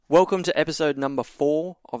Welcome to episode number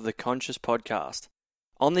 4 of the Conscious Podcast.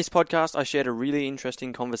 On this podcast, I shared a really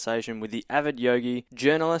interesting conversation with the avid yogi,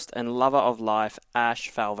 journalist and lover of life,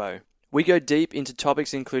 Ash Falvo. We go deep into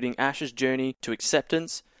topics including Ash's journey to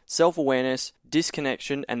acceptance, self-awareness,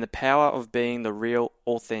 disconnection, and the power of being the real,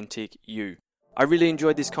 authentic you. I really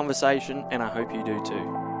enjoyed this conversation, and I hope you do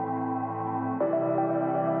too.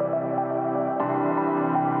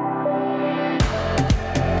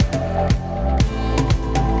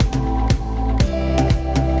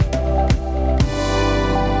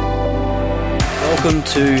 Welcome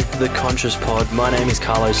to the Conscious Pod. My name is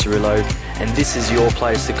Carlos Cirillo, and this is your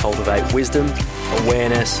place to cultivate wisdom,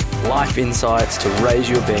 awareness, life insights to raise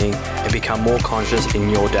your being and become more conscious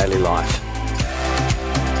in your daily life.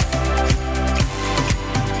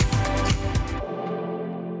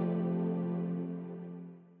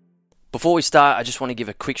 Before we start, I just want to give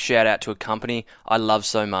a quick shout out to a company I love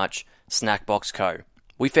so much, Snackbox Co.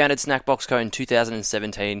 We founded Snackbox Co. in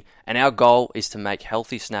 2017, and our goal is to make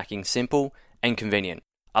healthy snacking simple and convenient.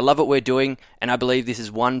 I love what we're doing, and I believe this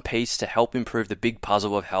is one piece to help improve the big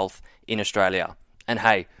puzzle of health in Australia. And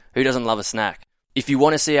hey, who doesn't love a snack? If you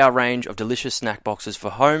want to see our range of delicious snack boxes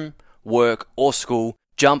for home, work, or school,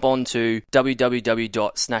 jump on to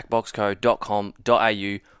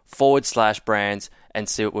www.snackboxco.com.au/brands and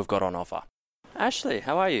see what we've got on offer. Ashley,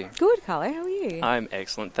 how are you? Good, Carlo. How are you? I'm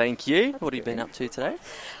excellent, thank you. That's what have you good. been up to today?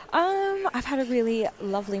 I've had a really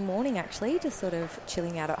lovely morning, actually, just sort of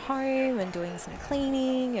chilling out at home and doing some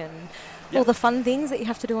cleaning and all the fun things that you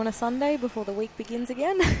have to do on a Sunday before the week begins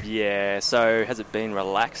again. Yeah, so has it been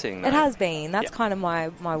relaxing, though? It has been. That's kind of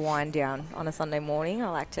my wind down on a Sunday morning. I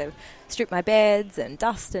like to strip my beds and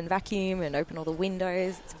dust and vacuum and open all the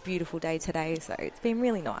windows. It's a beautiful day today, so it's been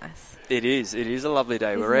really nice. It is a lovely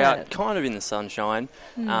day. Isn't We're out it? kind of in the sunshine.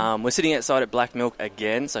 We're sitting outside at Black Milk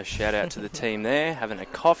again, so shout out to the team there, having a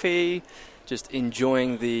coffee, just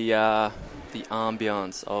enjoying the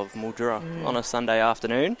ambience of Mildura on a Sunday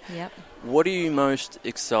afternoon. Yep. What are you most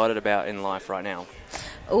excited about in life right now?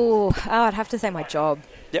 Oh, I'd have to say my job.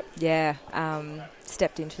 Yep. Yeah.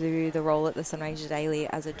 Stepped into the role at the Sunraysia Daily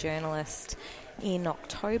as a journalist in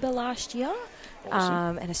October last year.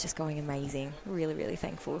 Awesome. And it's just going amazing. Really, really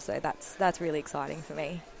thankful. So that's really exciting for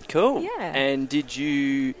me. Cool. Yeah. And did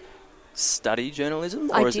you study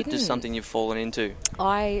journalism, or I is it didn't. just something you've fallen into?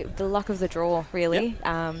 The luck of the draw, really.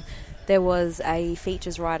 There was a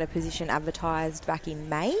features writer position advertised back in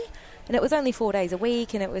May, and it was only 4 days a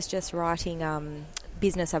week, and it was just writing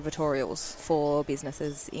business advertorials for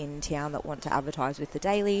businesses in town that want to advertise with the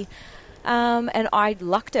Daily. And I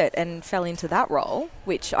lucked it and fell into that role,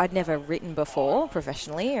 which I'd never written before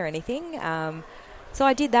professionally or anything. So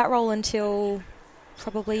I did that role until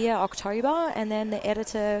probably October, and then the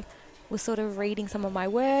editor was sort of reading some of my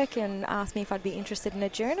work and asked me if I'd be interested in a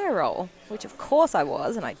journo role, which of course I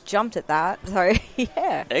was, and I jumped at that. So,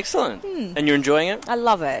 yeah. Excellent. And you're enjoying it? I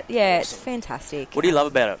love it. Yeah, Awesome. It's fantastic. What do you love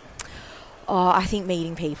about it? Oh, I think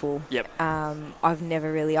meeting people. Yep.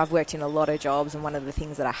 I've worked in a lot of jobs, and one of the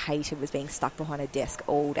things that I hated was being stuck behind a desk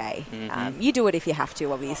all day. You do it if you have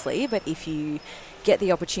to, obviously, but if you get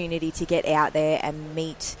the opportunity to get out there and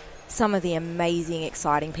meet some of the amazing,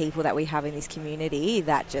 exciting people that we have in this community,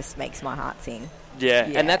 that just makes my heart sing. Yeah,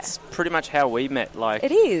 and that's pretty much how we met. Like,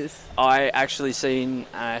 it is. I actually seen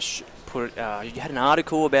Ash put. You had an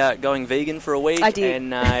article about going vegan for a week. I did.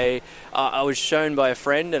 And I was shown by a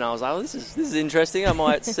friend, and I was like, "Oh, this is interesting." I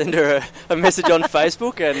might send her a message on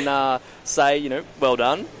Facebook and say, well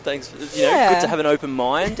done. Thanks. Good to have an open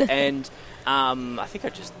mind. And I think I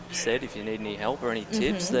just said, if you need any help or any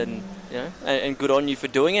tips, then and good on you for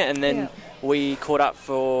doing it. And then we caught up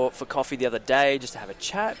for coffee the other day just to have a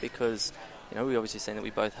chat, because we obviously seen that we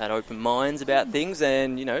both had open minds about things,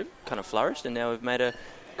 and kind of flourished, and now we've made a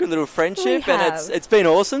good little friendship, and it's been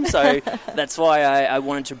awesome. So that's why I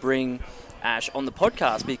wanted to bring Ash on the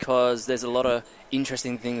podcast, because there's a lot of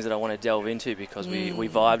interesting things that I want to delve into, because we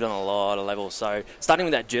vibed on a lot of levels. So starting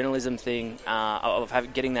with that journalism thing,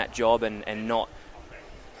 of getting that job and not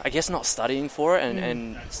studying for it,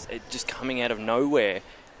 and it just coming out of nowhere,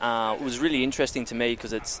 it was really interesting to me,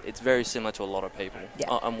 because it's very similar to a lot of people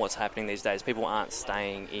on what's happening these days. People aren't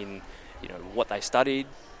staying in what they studied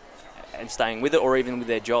and staying with it, or even with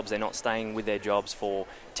their jobs. They're not staying with their jobs for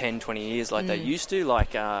 10, 20 years like they used to,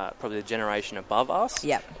 like probably the generation above us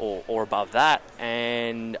or above that.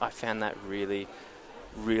 And I found that really,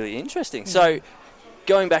 really interesting. So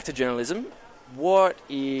going back to journalism, what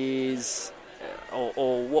is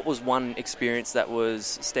or what was one experience that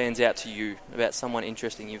stands out to you about someone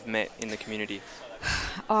interesting you've met in the community?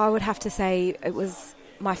 I would have to say it was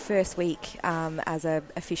my first week as a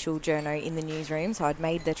official journo in the newsroom. So I'd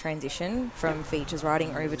made the transition from features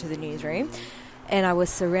writing over to the newsroom. And I was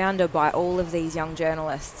surrounded by all of these young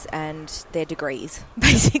journalists and their degrees,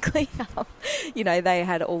 basically. They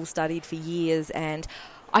had all studied for years, and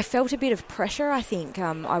I felt a bit of pressure, I think.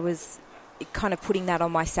 I was kind of putting that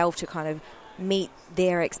on myself to kind of meet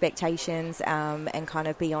their expectations and kind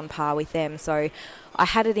of be on par with them. So I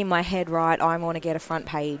had it in my head, right, I want to get a front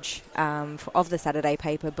page of the Saturday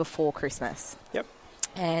paper before Christmas. Yep.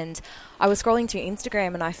 And I was scrolling through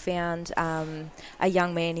Instagram and I found a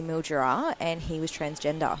young man in Mildura, and he was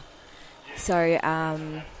transgender.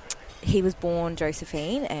 So he was born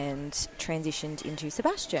Josephine and transitioned into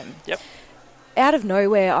Sebastian. Yep. Out of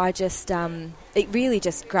nowhere, I just, it really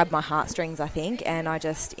just grabbed my heartstrings, I think, and I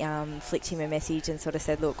just flicked him a message and sort of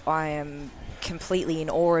said, look, I am completely in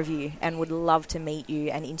awe of you and would love to meet you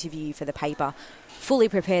and interview you for the paper. Fully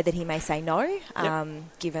prepared that he may say no,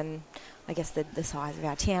 given, I guess, the size of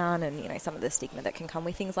our town and, some of the stigma that can come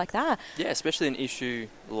with things like that. Yeah, especially an issue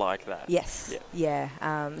like that. Yes. Yeah.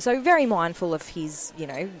 So very mindful of his,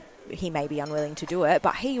 he may be unwilling to do it,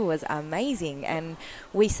 but he was amazing. And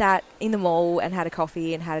we sat in the mall and had a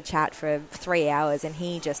coffee and had a chat for 3 hours, and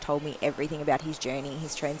he just told me everything about his journey,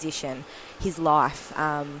 his transition, his life.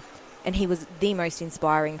 And he was the most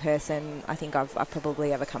inspiring person I think I've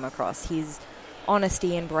probably ever come across. His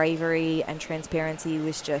honesty and bravery and transparency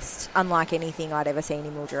was just unlike anything I'd ever seen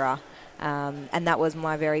in Mildura. And that was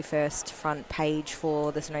my very first front page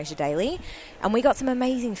for the Synosha Daily. And we got some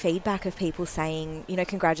amazing feedback of people saying,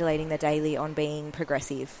 congratulating the Daily on being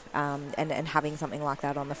progressive and having something like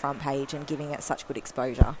that on the front page and giving it such good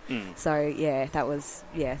exposure. So, that was,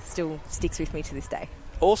 still sticks with me to this day.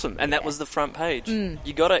 Awesome. And that was the front page.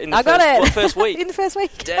 You got it in the first week? In the first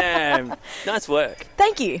week. Damn. Nice work.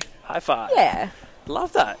 Thank you. High five. Yeah.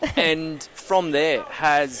 Love that. And from there,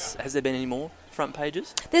 has there been any more front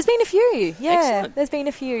pages? There's been a few. Yeah. Excellent. There's been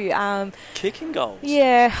a few. Kicking goals.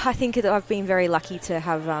 Yeah. I think that I've been very lucky to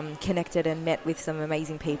have connected and met with some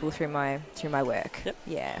amazing people through my work. Yep.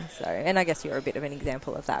 Yeah. So, and I guess you're a bit of an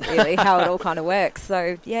example of that, really, how it all kind of works.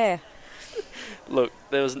 So, yeah. Look,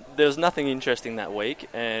 there was nothing interesting that week,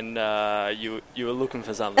 and you were looking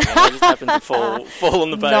for something, and it just happened to fall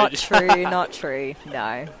on the page. Not true.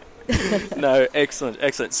 No. No,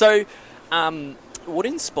 excellent. So, what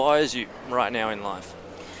inspires you right now in life?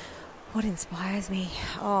 What inspires me?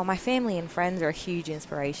 Oh, my family and friends are a huge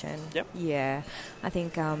inspiration. Yep. Yeah. I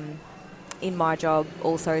think in my job,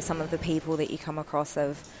 also some of the people that you come across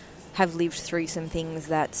have lived through some things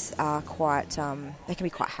that are quite, they can be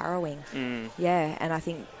quite harrowing. Yeah, and I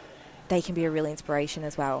think they can be a real inspiration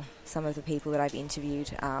as well. Some of the people that I've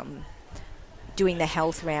interviewed doing the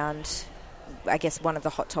health round, I guess one of the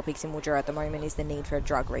hot topics in Mildura at the moment is the need for a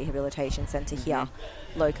drug rehabilitation centre here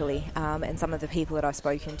locally. And some of the people that I've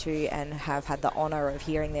spoken to and have had the honour of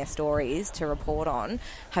hearing their stories to report on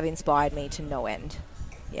have inspired me to no end.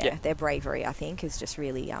 Yeah, their bravery, I think, has just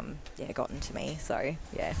really gotten to me. So,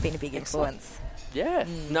 yeah, been a big influence. Yeah.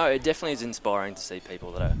 No, it definitely is inspiring to see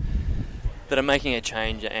people that are making a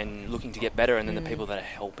change and looking to get better, and then the people that are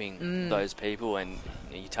helping those people. And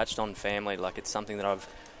you touched on family, like it's something that I've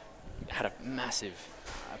had a massive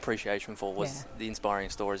appreciation for was the inspiring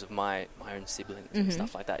stories of my own siblings and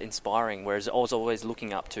stuff like that. Inspiring, whereas I was always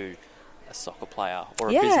looking up to a soccer player or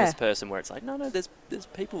a business person, where it's like, no, there's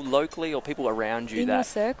people locally or people around you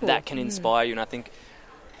that can inspire you. And I think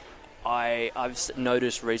I've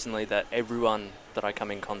noticed recently that everyone that I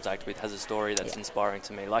come in contact with has a story that's inspiring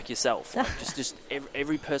to me, like yourself. Like just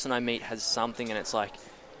every person I meet has something, and it's like,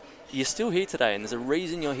 you're still here today, and there's a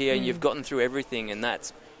reason you're here, and you've gotten through everything, and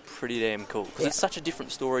that's pretty damn cool, because it's such a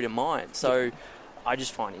different story to mine. So I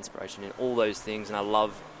just find inspiration in all those things, and I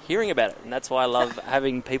love hearing about it, and that's why I love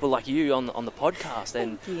having people like you on the podcast.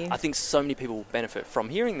 And I think so many people benefit from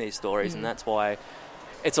hearing these stories, and that's why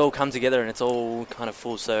it's all come together and it's all kind of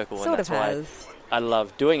full circle, and that's why I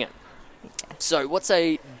love doing it. So what's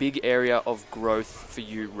a big area of growth for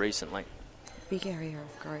you recently? Big area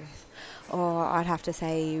of growth? Oh, I'd have to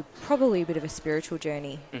say probably a bit of a spiritual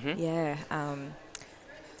journey. Yeah.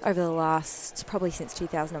 Over the last, probably since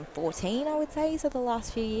 2014, I would say, so the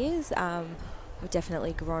last few years, I've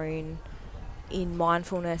definitely grown in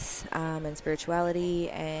mindfulness and spirituality,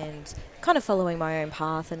 and kind of following my own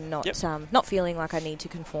path, and not feeling like I need to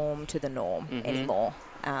conform to the norm anymore.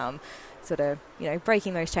 Sort of,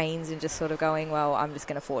 breaking those chains and just sort of going, well, I'm just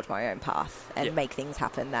going to forge my own path and make things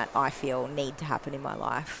happen that I feel need to happen in my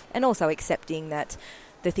life. And also accepting that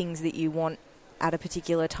the things that you want at a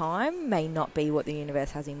particular time may not be what the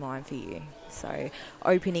universe has in mind for you. So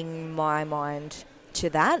opening my mind to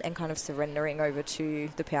that and kind of surrendering over to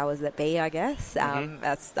the powers that be, I guess.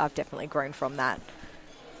 I've definitely grown from that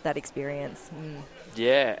experience.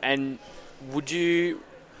 Yeah, and would you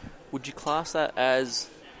class that as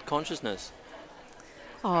consciousness?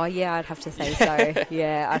 Oh, yeah, I'd have to say so.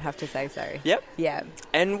 Yeah, I'd have to say so. Yep. Yeah.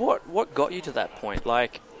 And what got you to that point?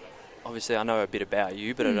 Like, obviously I know a bit about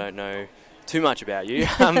you, but I don't know too much about you.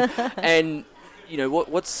 And,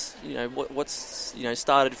 what's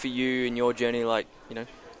started for you in your journey, like,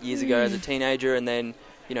 years ago as a teenager, and then,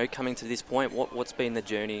 coming to this point, what's been the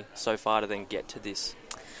journey so far to then get to this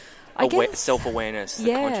self-awareness,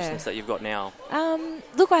 the consciousness that you've got now?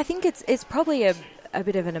 Look, I think it's probably a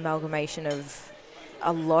bit of an amalgamation of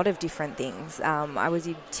a lot of different things. I was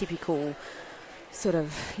a typical sort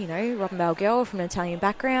of, Robin Bale girl from an Italian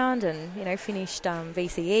background and, finished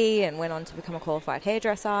VCE and went on to become a qualified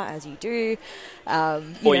hairdresser, as you do.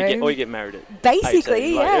 Or you get married at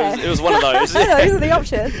basically, 18. Like, it was one of those. Those are the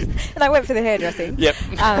options. And I went for the hairdressing. Yep.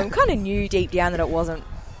 Kind of knew deep down that it wasn't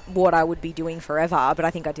what I would be doing forever, but I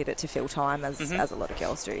think I did it to fill time, as a lot of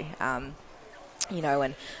girls do. And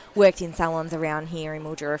worked in salons around here in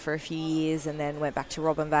Mildura for a few years, and then went back to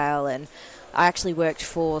Robinvale, and I actually worked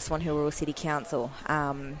for Swan Hill Rural City Council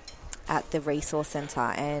at the Resource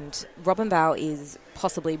Centre, and Robinvale is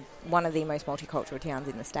possibly one of the most multicultural towns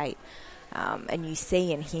in the state, and you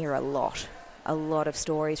see and hear a lot of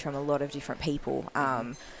stories from a lot of different people.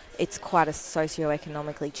 It's quite a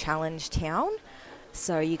socioeconomically challenged town,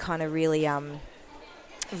 so you kind of really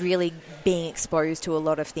being exposed to a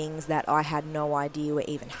lot of things that I had no idea were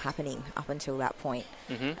even happening up until that point.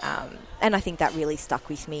 And I think that really stuck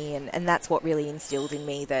with me, and that's what really instilled in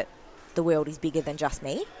me that the world is bigger than just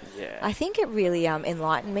me. Yeah. I think it really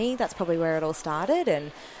enlightened me. That's probably where it all started.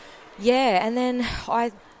 And then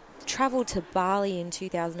I travelled to Bali in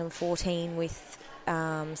 2014 with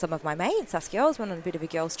some of my mates, us girls, went on a bit of a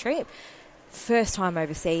girls' trip. First time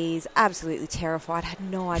overseas, absolutely terrified, had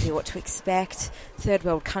no idea what to expect, third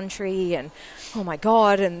world country, and oh my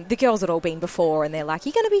God, and the girls had all been before, and they're like,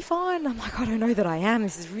 you're going to be fine. I'm like, I don't know that I am,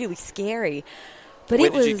 this is really scary. But Where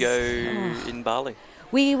did you go in Bali?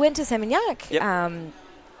 We went to Seminyak.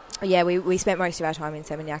 Yep. We spent most of our time in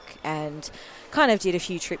Seminyak and kind of did a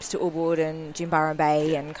few trips to Ubud and Jimbaran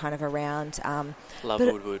Bay and kind of around. Love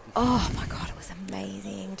Ubud. Oh my God, it was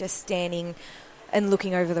amazing, just standing and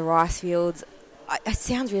looking over the rice fields. It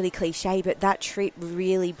sounds really cliche, but that trip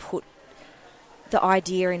really put the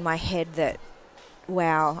idea in my head that,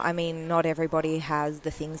 wow, I mean, not everybody has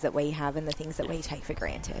the things that we have and the things that we take for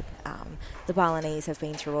granted. The Balinese have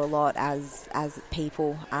been through a lot as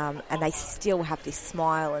people, and they still have this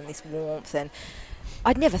smile and this warmth. And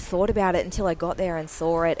I'd never thought about it until I got there and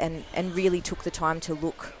saw it and really took the time to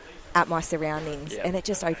look at my surroundings, and it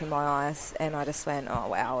just opened my eyes, and I just went, oh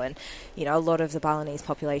wow. And a lot of the Balinese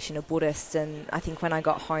population are Buddhist, and I think when I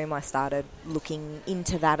got home I started looking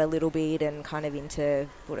into that a little bit and kind of into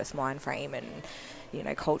Buddhist mind frame and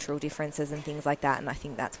cultural differences and things like that, and I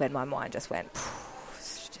think that's when my mind just went,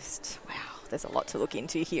 it's just wow, there's a lot to look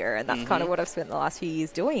into here, and that's kind of what I've spent the last few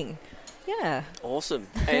years doing. Yeah. Awesome.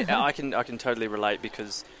 And I can totally relate,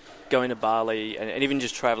 because going to Bali and even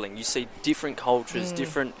just travelling, you see different cultures,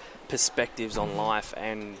 different perspectives on life,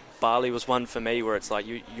 and Bali was one for me where it's like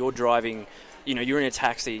you're driving, you're in a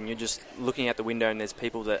taxi and you're just looking out the window, and there's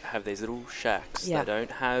people that have these little shacks. They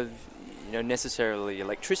don't have necessarily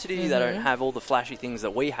electricity, they don't have all the flashy things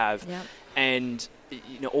that we have, and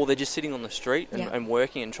or they're just sitting on the street and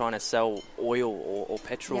working and trying to sell oil or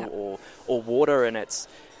petrol or water, and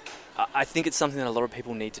I think it's something that a lot of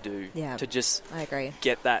people need to do to just I agree.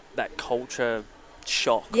 Get that culture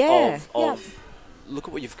shock of look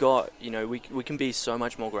at what you've got. We can be so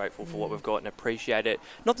much more grateful for what we've got and appreciate it.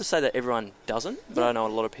 Not to say that everyone doesn't, but I know a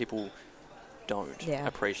lot of people don't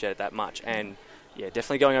appreciate it that much. And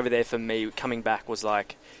definitely going over there for me, coming back was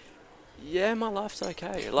like, my life's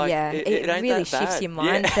okay. Like, it ain't really that bad. Shifts your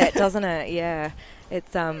mindset, doesn't it? Yeah,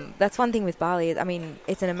 it's that's one thing with Bali. I mean,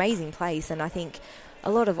 it's an amazing place, and I think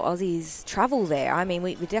a lot of Aussies travel there. I mean,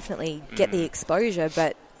 we definitely get the exposure,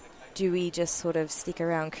 but do we just sort of stick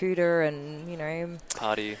around Kuta and,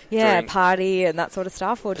 party, drink, party and that sort of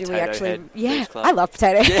stuff? Or do we actually... I love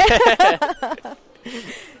potato head.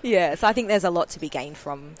 Yeah, so I think there's a lot to be gained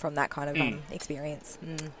from that kind of experience.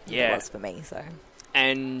 It was for me, so...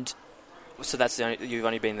 And so that's you've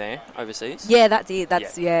only been there overseas? Yeah, that's it.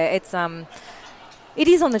 It's... It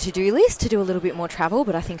is on the to-do list to do a little bit more travel,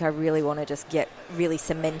 but I think I really want to just get really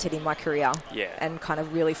cemented in my career and kind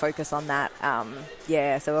of really focus on that.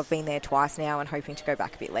 So I've been there twice now and hoping to go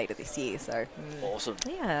back a bit later this year. So Awesome.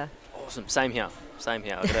 Yeah. Awesome. Same here.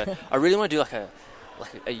 I really want to do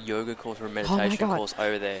like a yoga course or a meditation course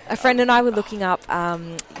over there. A friend and I were looking up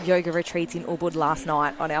yoga retreats in Ubud last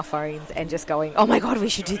night on our phones and just going, oh my God, we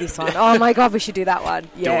should do this one. Oh my God, we should do that one.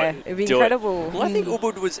 Yeah, it'd be incredible. Well, I think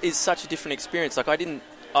Ubud is such a different experience. Like I didn't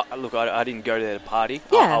go there to party.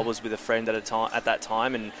 Yeah. I was with a friend at that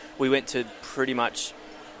time, and we went to pretty much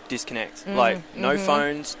disconnect. Like no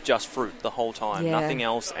phones, just fruit the whole time, nothing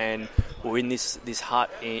else. And we're in this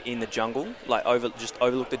hut in the jungle, like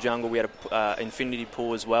overlook the jungle. We had a infinity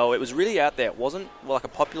pool as well. It was really out there. It wasn't like a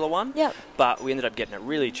popular one, but we ended up getting it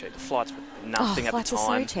really cheap. The flights were nothing at the time. Flights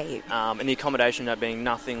are so cheap. And the accommodation ended up being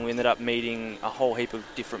nothing. We ended up meeting a whole heap of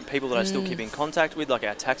different people that I still keep in contact with. Like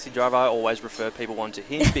our taxi driver, I always refer people on to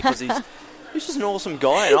him because he's just an awesome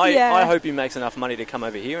guy, and I hope he makes enough money to come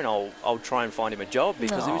over here, and I'll try and find him a job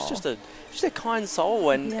because he was just a kind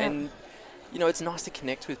soul, and you know, it's nice to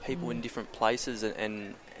connect with people in different places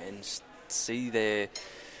and see their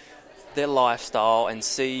lifestyle and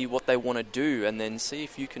see what they want to do, and then see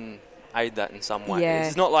if you can aid that in some way.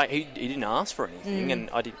 It's not like he didn't ask for anything, and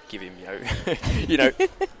I did give him, you know,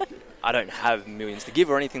 I don't have millions to give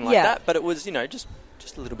or anything like that, but it was, you know, just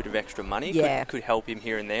a little bit of extra money could help him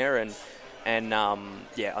here and there, and I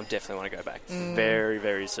definitely want to go back very,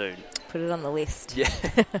 very soon. Put it on the list. Yeah.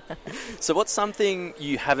 So what's something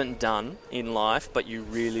you haven't done in life but you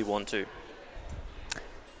really want to?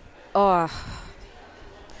 Oh,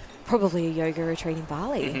 probably a yoga retreat in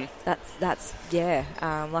Bali. That's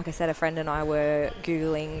like I said, a friend and I were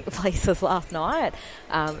Googling places last night,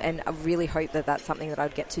 and I really hope that that's something that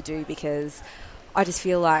I'd get to do, because I just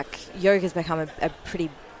feel like yoga's become a pretty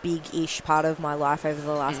big-ish part of my life over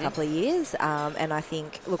the last couple of years, and I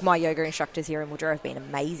think, look, my yoga instructors here in Woodrow have been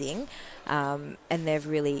amazing, and they've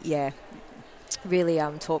really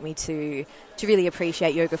taught me to really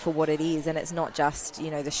appreciate yoga for what it is, and it's not just, you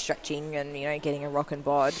know, the stretching and, you know, getting a rock and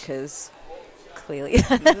bod, because clearly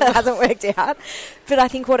that hasn't worked out, but I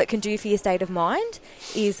think what it can do for your state of mind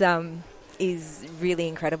is really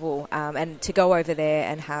incredible, and to go over there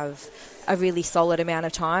and have a really solid amount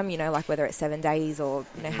of time, you know, like whether it's 7 days or,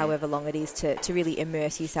 you know, however long it is, to really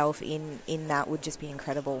immerse yourself in that would just be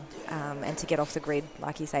incredible, and to get off the grid,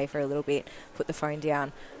 like you say, for a little bit, put the phone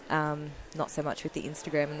down, not so much with the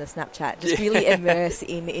Instagram and the Snapchat, just really immerse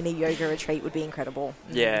in a yoga retreat would be incredible.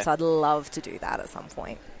 So I'd love to do that at some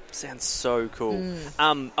point. Sounds so cool.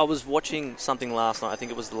 I was watching something last night, I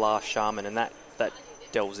think it was The Last Shaman, and that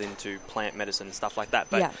delves into plant medicine and stuff like that,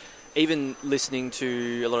 but even listening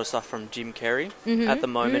to a lot of stuff from Jim Carrey at the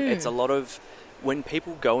moment, it's a lot of when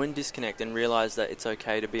people go and disconnect and realise that it's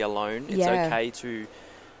okay to be alone, it's okay to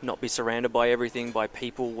not be surrounded by everything, by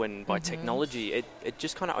people, by technology, it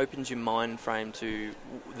just kind of opens your mind frame to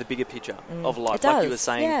the bigger picture of life. Like you were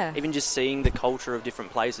saying, even just seeing the culture of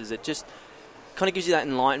different places, it just kind of gives you that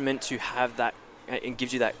enlightenment to have that, it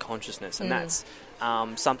gives you that consciousness, and that's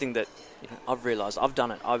something that, you know, I've realised. I've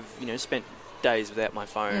done it. I've, you know, spent days without my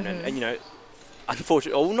phone, and you know,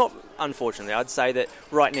 unfortunately, I'd say that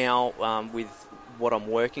right now, with what I'm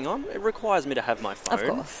working on, it requires me to have my phone. Of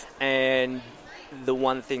course. And the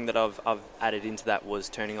one thing that I've added into that was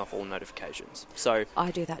turning off all notifications. So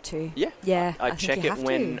I do that too. Yeah. I check it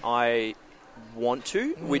when I want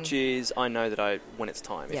to, which is I know that when it's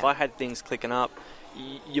time. If I had things clicking up,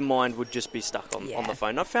 your mind would just be stuck on the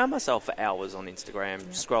phone. I found myself for hours on Instagram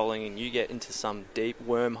scrolling, and you get into some deep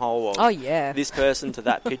wormhole of this person to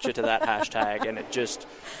that picture to that hashtag, and it just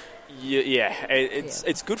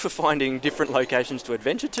it's good for finding different locations to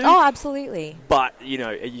adventure to. Oh, absolutely. But you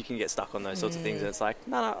know, you can get stuck on those sorts of things, and it's like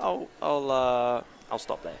no, I'll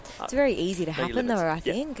stop there. It's very easy to happen, though, I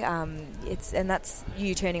think. And that's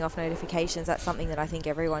you turning off notifications. That's something that I think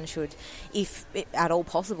everyone should, if at all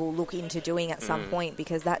possible, look into doing at some point,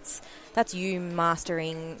 because that's you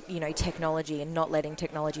mastering, you know, technology and not letting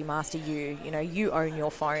technology master you. You know, you own your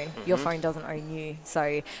phone. Your phone doesn't own you.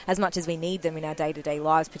 So as much as we need them in our day-to-day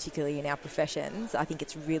lives, particularly in our professions, I think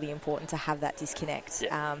it's really important to have that disconnect.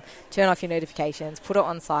 Turn off your notifications, put it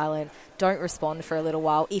on silent, don't respond for a little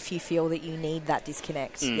while if you feel that you need that disconnect.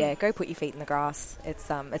 Go put your feet in the grass. It's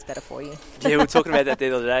better for you. We were talking about that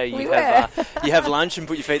the other day. You have lunch and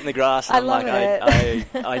put your feet in the grass. And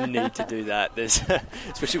I need to do that.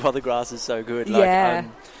 Especially while the grass is so good.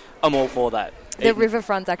 I'm all for that. The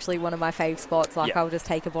riverfront's actually one of my fave spots. I'll just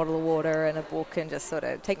take a bottle of water and a book and just sort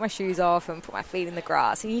of take my shoes off and put my feet in the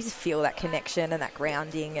grass, and you just feel that connection and that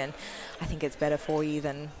grounding, and I think it's better for you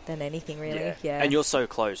than anything, really. And you're so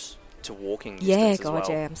close to walking distance as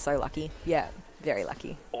well. I'm so lucky. Yeah, very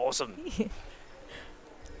lucky. Awesome.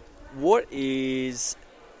 What is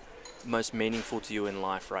most meaningful to you in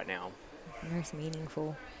life right now? Most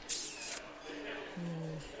meaningful.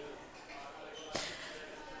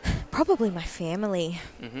 Probably my family.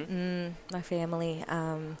 Mm-hmm. My family.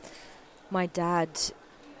 My dad,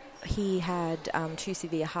 he had 2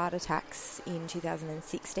 severe heart attacks in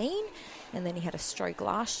 2016, and then he had a stroke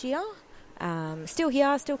last year. Still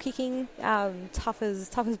here, still kicking, tough as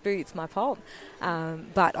boots, my pop.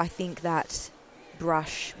 But I think that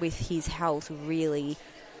brush with his health really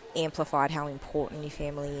amplified how important your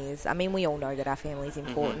family is. I mean, we all know that our family is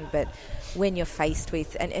important, but when you're faced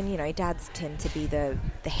with, and you know, dads tend to be the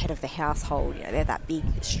head of the household. You know, they're that big,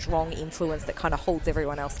 strong influence that kind of holds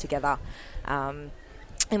everyone else together. And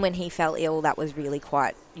when he fell ill, that was really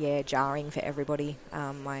quite, jarring for everybody,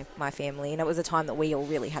 my family. And it was a time that we all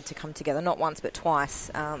really had to come together, not once but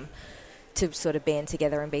twice, to sort of band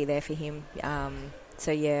together and be there for him.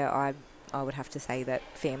 I would have to say that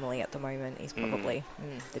family at the moment is probably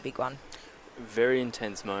the big one. Very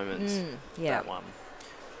intense moments, yeah. that one.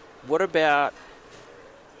 What about...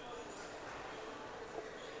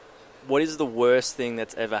 What is the worst thing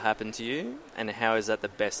that's ever happened to you, and how is that the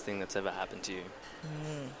best thing that's ever happened to you?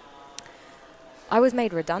 I was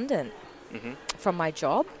made redundant from my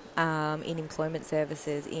job in employment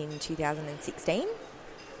services in 2016,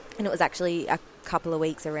 and it was actually a couple of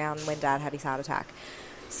weeks around when Dad had his heart attack.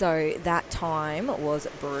 So that time was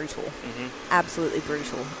brutal, absolutely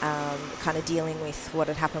brutal, kind of dealing with what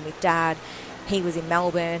had happened with Dad. He was in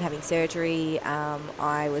Melbourne having surgery.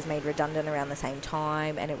 I was made redundant around the same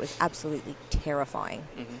time, and it was absolutely terrifying,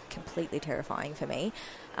 completely terrifying for me.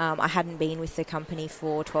 I hadn't been with the company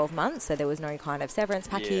for 12 months, so there was no kind of severance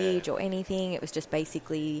package or anything. It was just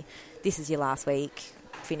basically, this is your last week,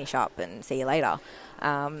 finish up and see you later.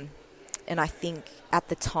 And I think at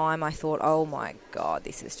the time I thought, oh my God,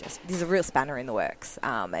 this is a real spanner in the works,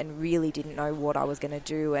 and really didn't know what I was going to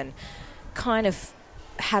do. And kind of,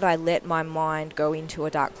 had I let my mind go into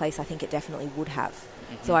a dark place, I think it definitely would have.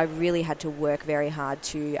 So I really had to work very hard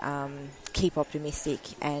to keep optimistic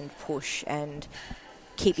and push and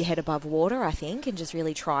keep your head above water, I think, and just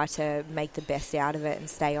really try to make the best out of it and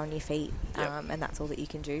stay on your feet. And that's all that you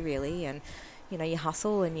can do, really. And you know, you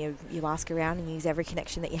hustle and you ask around and use every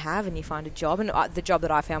connection that you have, and you find a job. And the job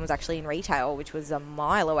that I found was actually in retail, which was a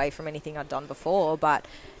mile away from anything I'd done before. But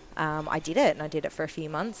I did it, and I did it for a few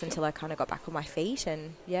months until I kind of got back on my feet.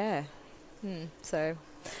 And so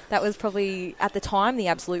that was probably at the time the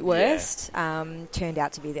absolute worst. Turned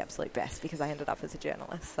out to be the absolute best because I ended up as a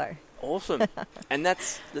journalist. So awesome. And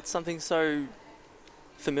that's something so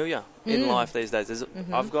familiar in life these days.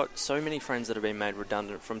 I've got so many friends that have been made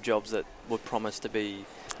redundant from jobs that were promised to be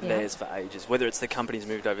theirs for ages, whether it's the company's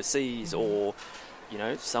moved overseas or, you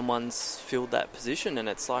know, someone's filled that position, and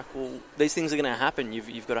it's like, well, these things are going to happen.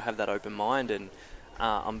 You've got to have that open mind, and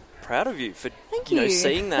I'm proud of you for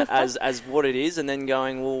seeing that as what it is, and then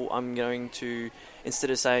going, well, I'm going to, instead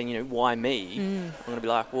of saying, you know, why me, I'm going to be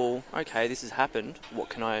like, well, okay, this has happened. What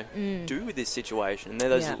can I do with this situation? And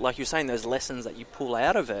those, like you're saying, those lessons that you pull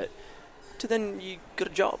out of it, to then you got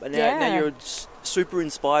a job, and now you're super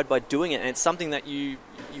inspired by doing it, and it's something that you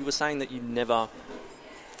were saying that you never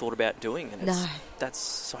thought about doing, and that's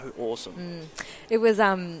so awesome. It was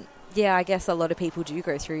I guess a lot of people do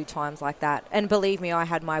go through times like that. And believe me, I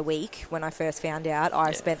had my week when I first found out.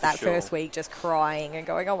 I spent that first week just crying and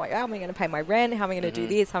going, oh my God, how am I going to pay my rent? How am I going to do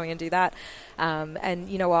this? How am I going to do that? And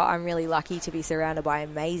you know what? I'm really lucky to be surrounded by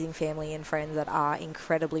amazing family and friends that are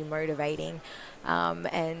incredibly motivating.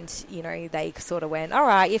 And, you know, they sort of went, all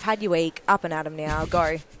right, you've had your week, up and at 'em now,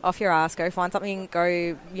 go off your ass, go find something, go,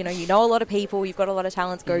 you know a lot of people, you've got a lot of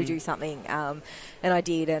talents, go do something. And I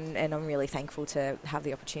did, and I'm really thankful to have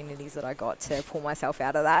the opportunities that I got to pull myself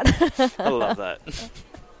out of that. I love that.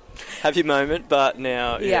 Have your moment, but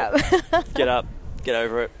now, get up, get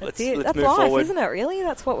over it. Let's move life, forward. Isn't it, really?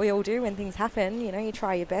 That's what we all do when things happen. You know, you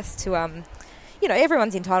try your best to... you know,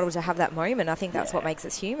 everyone's entitled to have that moment. I think that's what makes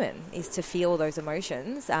us human, is to feel those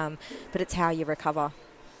emotions. But it's how you recover.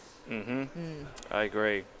 I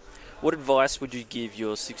agree. What advice would you give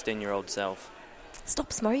your 16-year-old self?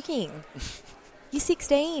 Stop smoking. You're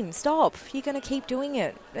 16. Stop. You're going to keep doing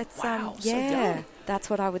it. It's, wow, so young. That's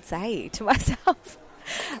what I would say to myself.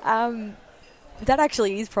 That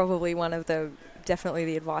actually is probably definitely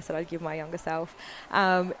the advice that I'd give my younger self.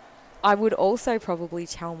 I would also probably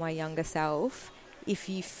tell my younger self, if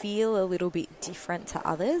you feel a little bit different to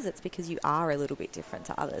others, it's because you are a little bit different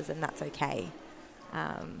to others, and that's okay.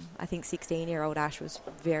 I think 16-year-old Ash was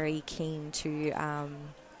very keen to...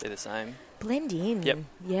 be the same. Blend in. Yep.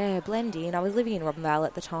 Yeah, blend in. I was living in Robinvale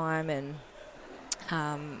at the time, and,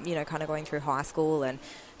 kind of going through high school, and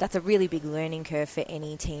that's a really big learning curve for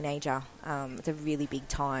any teenager. It's a really big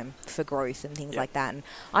time for growth and things like that. And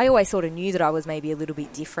I always sort of knew that I was maybe a little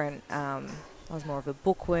bit different. I was more of a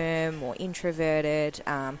bookworm, more introverted,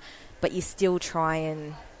 but you still try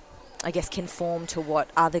and, I guess, conform to what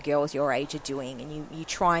other girls your age are doing, and you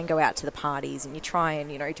try and go out to the parties and you try and,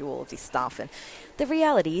 do all of this stuff. And the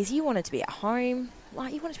reality is you wanted to be at home,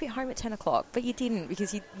 like you wanted to be at home at 10 o'clock, but you didn't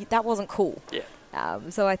because that wasn't cool. Yeah.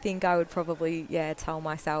 So I think I would probably, tell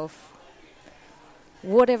myself,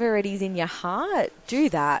 whatever it is in your heart, do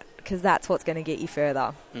that, because that's what's going to get you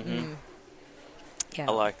further. Mm-hmm. Yeah.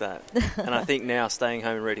 I like that. And I think now staying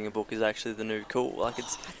home and reading a book is actually the new cool. Like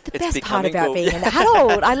it's the best part becoming about cool. being an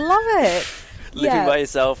adult. I love it. Living by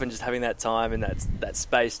yourself and just having that time and that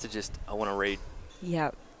space to just, I want to read.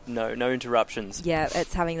 Yeah. No interruptions. Yeah,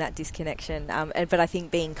 it's having that disconnection. But I think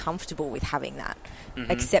being comfortable with having that,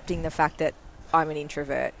 accepting the fact that I'm an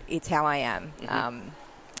introvert, it's how I am.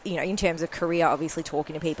 In terms of career, obviously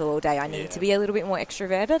talking to people all day, I need to be a little bit more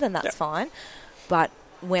extroverted, and that's fine. But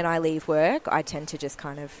when I leave work, I tend to just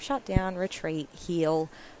kind of shut down, retreat, heal,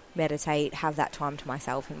 meditate, have that time to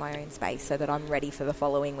myself in my own space so that I'm ready for the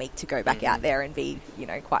following week to go back out there and be,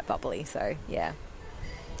 quite bubbly. So, yeah.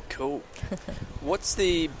 Cool. What's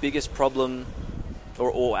the biggest problem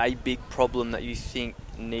or a big problem that you think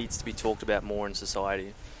needs to be talked about more in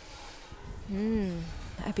society?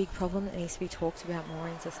 A big problem that needs to be talked about more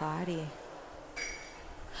in society.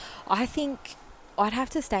 I think I'd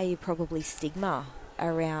have to say probably stigma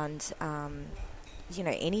around,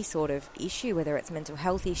 any sort of issue, whether it's mental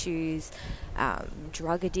health issues,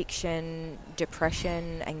 drug addiction,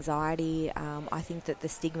 depression, anxiety. I think that the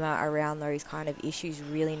stigma around those kind of issues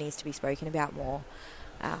really needs to be spoken about more.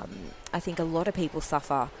 I think a lot of people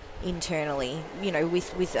suffer internally,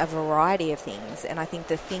 with a variety of things. And I think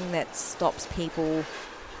the thing that stops people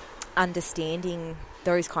understanding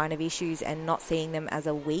those kind of issues and not seeing them as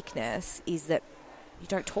a weakness is that you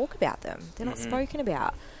don't talk about them. They're not spoken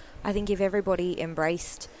about. I think if everybody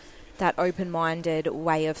embraced that open-minded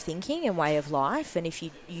way of thinking and way of life, and if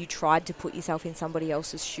you tried to put yourself in somebody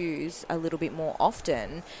else's shoes a little bit more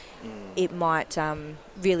often, it might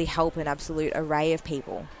really help an absolute array of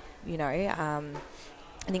people,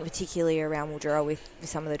 I think particularly around Mildura with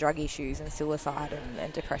some of the drug issues and suicide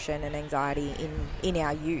and depression and anxiety in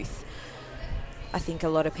our youth. I think a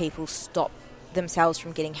lot of people stop themselves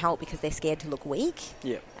from getting help because they're scared to look weak.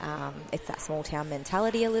 Yeah. It's that small town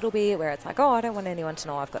mentality a little bit where it's like, I don't want anyone to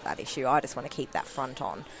know I've got that issue. I just want to keep that front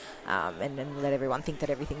on and let everyone think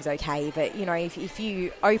that everything's okay. But, if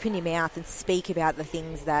you open your mouth and speak about the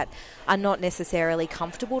things that are not necessarily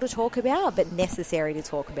comfortable to talk about but necessary to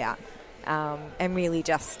talk about, and really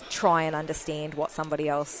just try and understand what somebody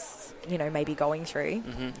else, may be going through.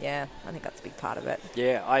 Yeah, I think that's a big part of it.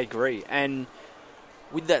 Yeah, I agree. And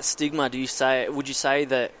with that stigma, would you say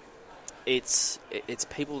that it's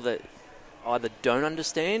people that either don't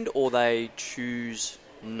understand or they choose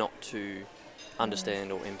not to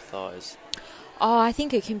understand or empathise? I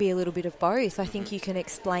think it can be a little bit of both. I think you can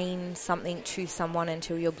explain something to someone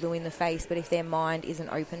until you're blue in the face, but if their mind isn't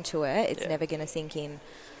open to it, it's never going to sink in.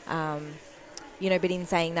 But in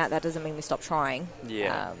saying that doesn't mean we stop trying.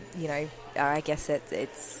 Yeah. I guess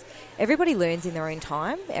it's everybody learns in their own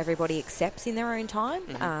time. Everybody accepts in their own time.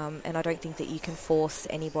 And I don't think that you can force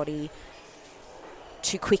anybody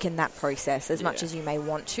to quicken that process as much as you may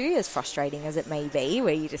want to, as frustrating as it may be,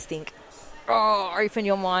 where you just think, open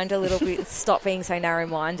your mind a little bit, stop being so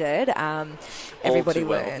narrow-minded. Everybody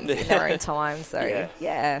learns in their own time. So,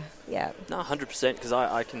 yeah. No, 100%, because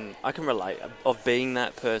I can relate of being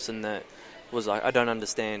that person that was like, I don't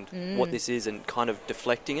understand what this is, and kind of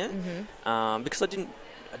deflecting it because I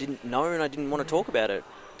didn't know and I didn't want to talk about it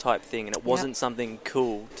type thing, and it wasn't something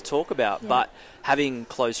cool to talk about. But having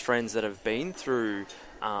close friends that have been through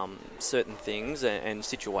certain things and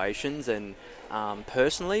situations, and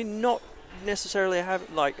personally, not necessarily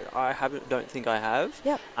don't think I have.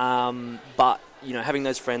 Yep. But having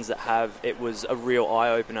those friends that have, it was a real eye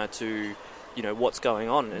opener to what's going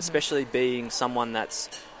on, and especially being someone that's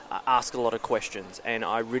asked a lot of questions, and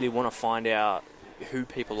I really want to find out who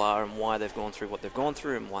people are and why they've gone through what they've gone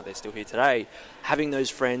through and why they're still here today. Having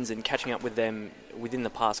those friends and catching up with them within the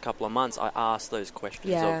past couple of months, I asked those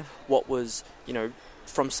questions of what was,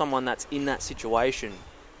 from someone that's in that situation,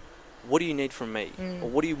 what do you need from me? Or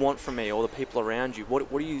what do you want from me or the people around you?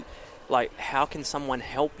 What do you, like, how can someone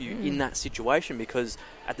help you in that situation? Because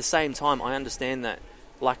at the same time, I understand that,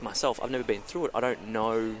 like myself, I've never been through it. I don't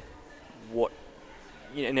know what,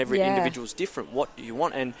 and every individual's different. What do you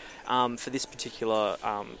want? And for this particular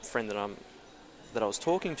friend that I was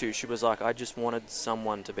talking to, she was like, I just wanted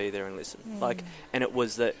someone to be there and listen. And it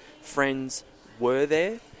was that friends were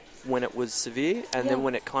there when it was severe, and then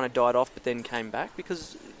when it kind of died off, but then came back,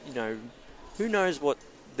 because who knows what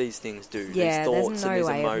these things do. Yeah, these thoughts there's no and these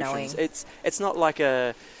way of emotions. knowing. It's not like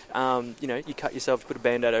a you cut yourself, put a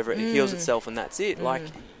band-aid over it, it heals itself, and that's it. Like,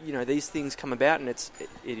 these things come about, and it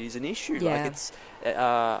is an issue. Yeah. Like, it's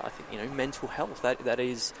I think mental health. That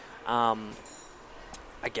is, I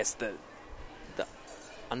guess the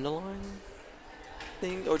underlying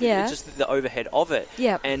thing, or just the overhead of it.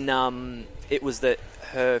 Yeah. And it was that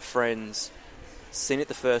her friends seen it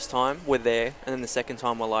the first time, were there, and then the second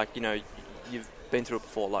time were like, you've been through it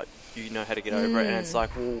before, like, you know how to get over it. And it's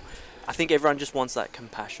like, well, I think everyone just wants that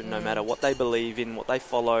compassion, no matter what they believe in, what they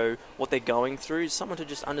follow, what they're going through. Someone to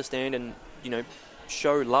just understand and,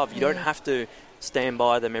 show love. You don't have to stand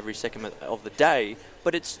by them every second of the day,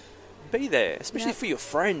 but it's be there, especially for your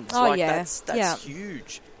friends. Oh, like, yeah. that's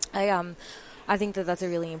huge. I think that's a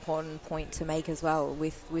really important point to make as well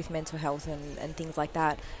with mental health and things like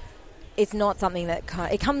that. It's not something that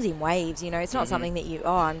it comes in waves. It's not something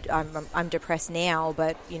that I'm depressed now,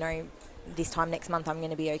 but this time next month I'm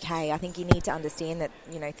going to be okay. I think you need to understand that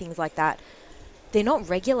things like that, they're not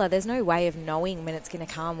regular. There's no way of knowing when it's going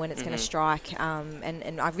to come, when it's going to strike.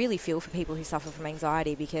 And I really feel for people who suffer from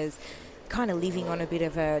anxiety, because kind of living on a bit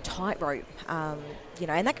of a tightrope,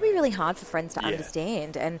 and that can be really hard for friends to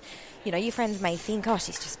understand. And your friends may think, oh,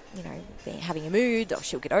 she's just having a mood, or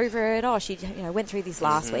she'll get over it, she went through this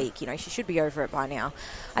last week, she should be over it by now.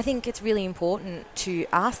 I think it's really important to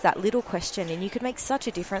ask that little question, and you could make such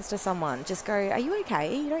a difference to someone. Just go, are you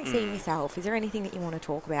okay? You don't seem yourself. Is there anything that you want to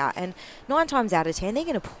talk about? And 9 times out of 10 they're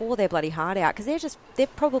going to pour their bloody heart out, because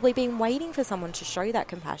they've probably been waiting for someone to show that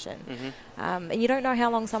compassion. And you don't know how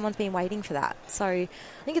long someone's been waiting for that. So I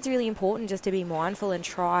think it's really important just to be mindful and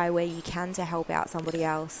try where you can to help out somebody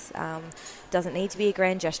else. Doesn't need to be a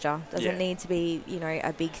grand gesture. Doesn't need to be,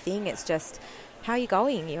 a big thing. It's just, how are you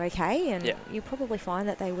going? You okay? And you'll probably find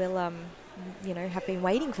that they will, have been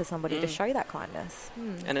waiting for somebody to show that kindness.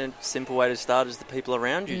 And a simple way to start is the people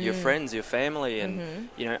around you, your friends, your family, and,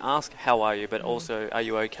 ask, how are you? But also, are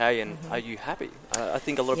you okay? And are you happy? I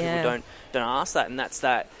think a lot of people don't ask that, and that's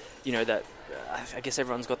that, that I guess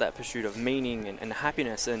everyone's got that pursuit of meaning and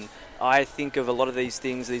happiness, and I think of a lot of these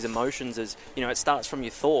things, these emotions, as it starts from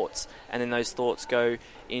your thoughts, and then those thoughts go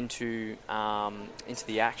into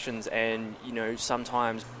the actions, and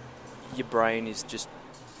sometimes your brain is just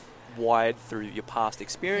wired through your past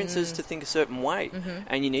experiences to think a certain way,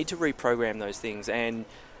 and you need to reprogram those things, and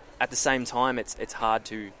at the same time it's hard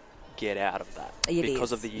to get out of that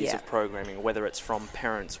because of the years of programming, whether it's from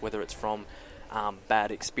parents, whether it's from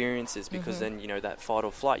bad experiences, because then that fight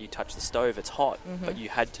or flight, you touch the stove, it's hot, but you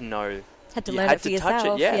had to know, you had to touch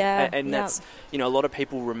it, and that's a lot of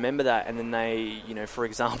people remember that, and then they, for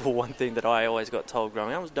example, one thing that I always got told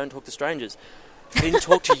growing up was, don't talk to strangers. If I didn't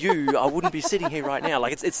talk to you, I wouldn't be sitting here right now.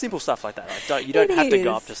 Like, it's simple stuff like that. Like, you don't have to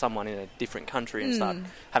go up to someone in a different country and start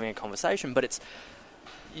having a conversation, but it's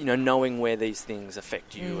knowing where these things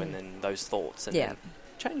affect you, and then those thoughts, and then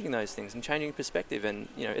changing those things and changing perspective, and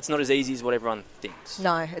it's not as easy as what everyone thinks.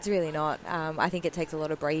 No, it's really not. I think it takes a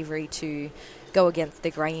lot of bravery to go against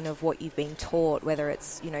the grain of what you've been taught, whether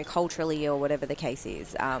it's culturally or whatever the case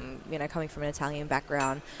is. Coming from an Italian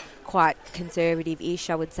background, quite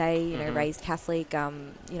conservative-ish, I would say. Raised Catholic,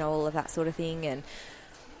 all of that sort of thing, and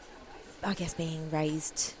I guess being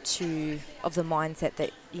raised of the mindset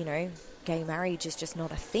that gay marriage is just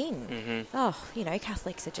not a thing.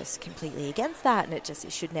 Catholics are just completely against that, and it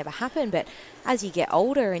should never happen. But as you get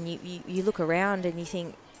older and you look around and you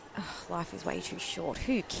think, life is way too short,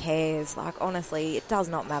 who cares? Like, honestly, it does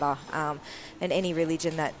not matter. And any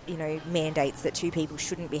religion that mandates that two people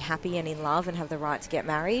shouldn't be happy and in love and have the right to get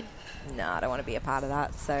married, no, I don't want to be a part of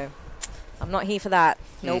that. So I'm not here for that.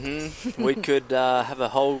 Nope. We could have a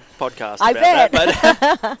whole podcast about that,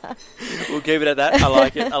 but we'll keep it at that. I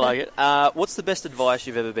like it. What's the best advice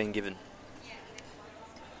you've ever been given?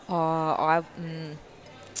 Honour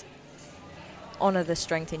the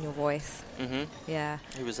strength in your voice. Yeah.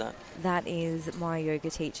 Who was that? That is my yoga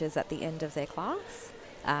teachers at the end of their class.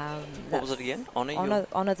 What was it again?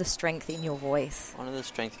 Honour the strength in your voice. Honour the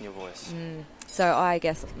strength in your voice. So I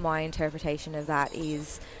guess my interpretation of that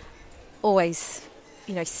is always,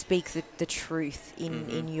 speak the truth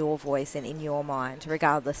in your voice and in your mind,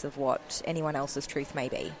 regardless of what anyone else's truth may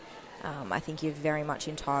be. I think you're very much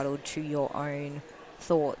entitled to your own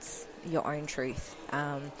thoughts, your own truth.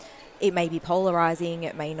 It may be polarising,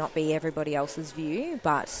 it may not be everybody else's view,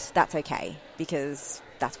 but that's okay, because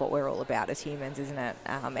that's what we're all about as humans, isn't it?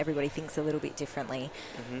 Everybody thinks a little bit differently.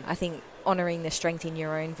 I think honouring the strength in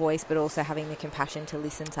your own voice, but also having the compassion to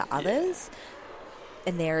listen to others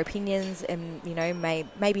and their opinions, and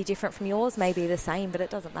may be different from yours, may be the same, but it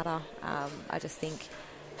doesn't matter. I just think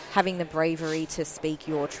having the bravery to speak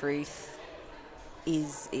your truth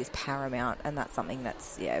is paramount, and that's something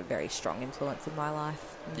that's a very strong influence in my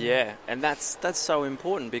life. Yeah, and that's so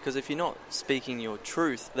important, because if you're not speaking your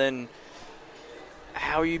truth, then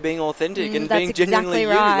how are you being authentic and being genuinely exactly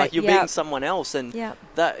right. you? Like, you're being someone else, and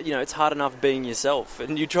that, it's hard enough being yourself,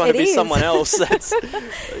 and you're trying to be someone else. That's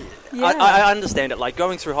I understand it. Like,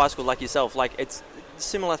 going through high school like yourself, like, it's a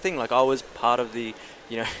similar thing. Like, I was part of the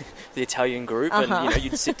the Italian group, and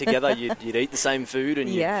you'd sit together, you'd eat the same food, and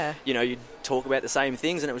you'd talk about the same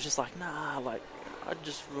things, and it was just like, nah, like, I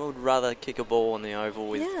just would rather kick a ball on the oval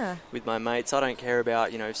with my mates. I don't care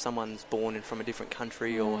about if someone's born from a different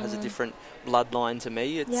country or has a different bloodline to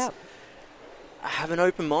me. It's I have an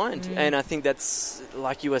open mind, and I think that's,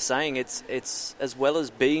 like you were saying, it's as well as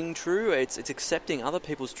being true, it's accepting other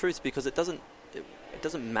people's truths, because it doesn't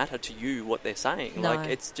matter to you what they're saying. No. Like,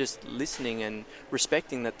 it's just listening and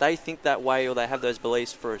respecting that they think that way or they have those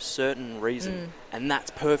beliefs for a certain reason, and that's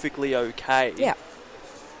perfectly okay. Yeah.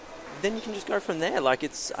 Then you can just go from there. Like,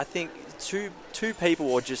 it's, I think, two people,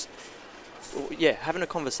 or just having a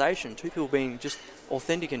conversation, two people being just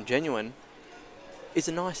authentic and genuine is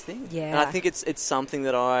a nice thing. Yeah. And I think it's something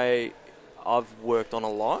that I've worked on a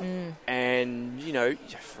lot. And,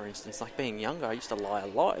 for instance, like, being younger, I used to lie a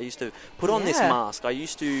lot. I used to put on this mask. I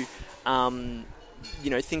used to,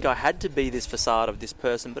 think I had to be this facade of this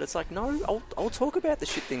person. But it's like, no, I'll talk about the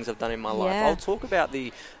shit things I've done in my life. I'll talk about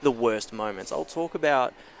the worst moments. I'll talk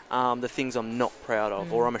about the things I'm not proud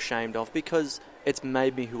of or I'm ashamed of, because it's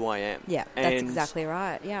made me who I am. Yeah, that's exactly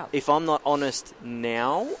right. Yeah. If I'm not honest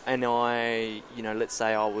now, and I, let's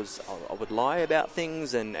say I would lie about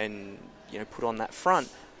things and put on that front,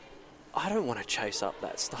 I don't want to chase up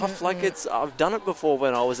that stuff. Like, I've done it before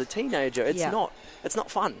when I was a teenager. It's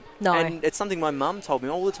not fun. No. And it's something my mum told me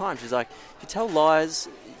all the time. She's like, if you tell lies,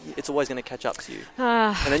 it's always going to catch up to you.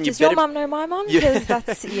 And then does your mum know my mum? Because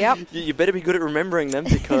that's, you better be good at remembering them,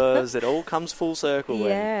 because it all comes full circle.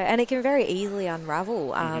 Yeah, and it can very easily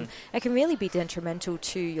unravel. It can really be detrimental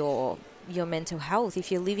to your mental health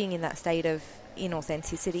if you're living in that state of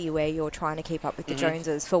inauthenticity where you're trying to keep up with the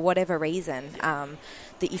Joneses for whatever reason,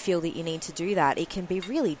 that you feel that you need to do that. It can be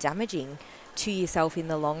really damaging to yourself in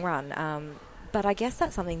the long run. But I guess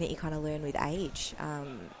that's something that you kind of learn with age,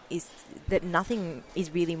 is that nothing is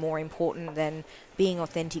really more important than being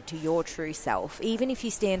authentic to your true self. Even if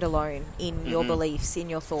you stand alone in your beliefs, in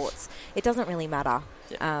your thoughts, it doesn't really matter.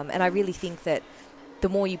 And I really think that the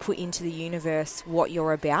more you put into the universe what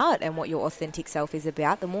you're about and what your authentic self is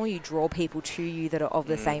about, the more you draw people to you that are of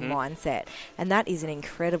the same mindset. And that is an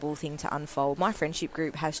incredible thing to unfold. My friendship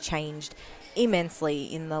group has changed immensely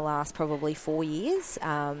in the last probably 4 years.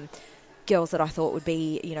 Girls that I thought would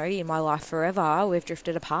be, in my life forever, we've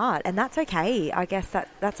drifted apart, and that's okay. I guess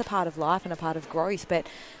that's a part of life and a part of growth, but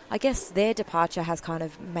I guess their departure has kind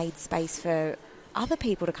of made space for other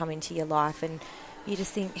people to come into your life, and you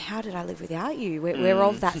just think, how did I live without you? We're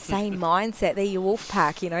of that same mindset. They're your wolf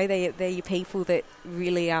pack, they're your people that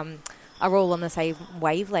really are all on the same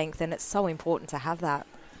wavelength, and it's so important to have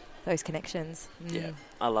those connections. Yeah,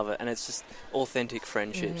 I love it. And it's just authentic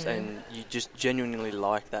friendships, and you just genuinely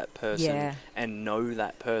like that person and know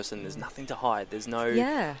that person. There's nothing to hide. There's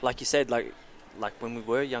no, like you said, like when we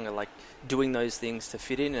were younger, like doing those things to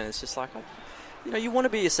fit in, and it's just like, you want to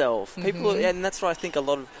be yourself. People, and that's why I think a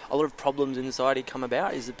lot of problems in society come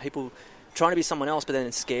about, is that people trying to be someone else, but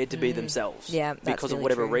then scared to be themselves. Yeah, because really of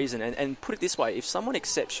whatever true. reason. And put it this way, if someone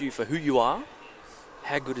accepts you for who you are,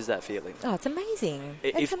 how good is that feeling? Oh, it's amazing.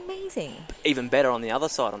 It's amazing. Even better on the other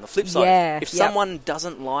side, on the flip side. If someone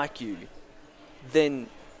doesn't like you, then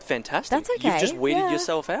fantastic. That's okay. You've just weeded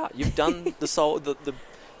yourself out. You've done the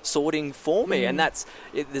sorting for me. And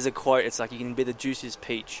there's a quote, it's like, you can be the juiciest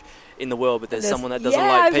peach in the world, but there's someone that doesn't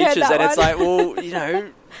like peaches. And it's like, well,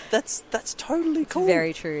 that's totally cool. It's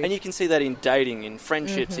very true. And you can see that in dating, in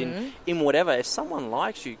friendships, in whatever. If someone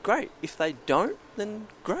likes you, great. If they don't, then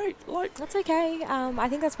great. Like, that's okay. I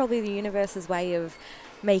think that's probably the universe's way of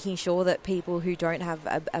making sure that people who don't have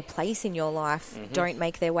a place in your life don't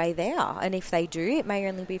make their way there. And if they do, it may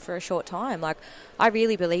only be for a short time. Like, I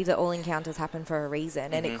really believe that all encounters happen for a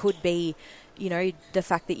reason. And it could be, the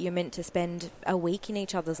fact that you're meant to spend a week in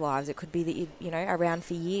each other's lives. It could be that you're around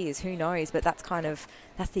for years. Who knows? But that's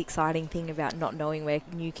the exciting thing about not knowing where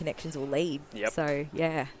new connections will lead. Yep. So,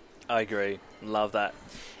 yeah. I agree. Love that.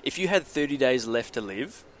 If you had 30 days left to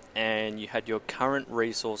live and you had your current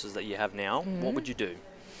resources that you have now, what would you do?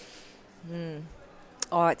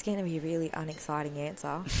 Oh, it's going to be a really unexciting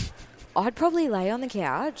answer. I'd probably lay on the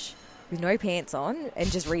couch with no pants on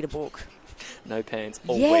and just read a book. No pants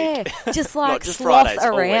all week. Just like just sloth Fridays,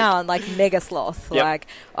 around, like mega sloth. Yep. Like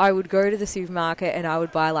I would go to the supermarket and I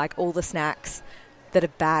would buy like all the snacks that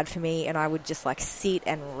are bad for me, and I would just like sit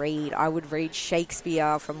and read. I would read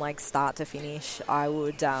Shakespeare from like start to finish. I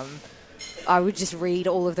would just read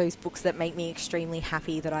all of those books that make me extremely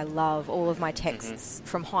happy, that I love, all of my texts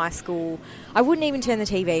from high school. I wouldn't even turn the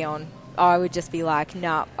TV on. I would just be like,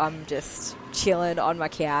 nah, I'm just chilling on my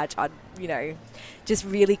couch. I'd, just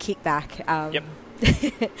really kick back.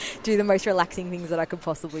 Do the most relaxing things that I could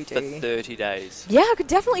possibly do. For 30 days. Yeah, I could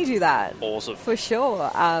definitely do that. Awesome. For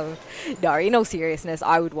sure. No, in all seriousness,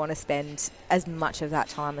 I would want to spend as much of that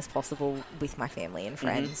time as possible with my family and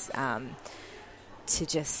friends. To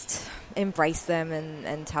just embrace them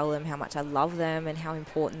and tell them how much I love them and how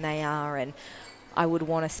important they are. And I would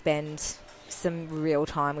want to spend some real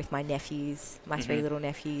time with my nephews, my 3 little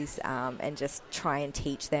nephews, and just try and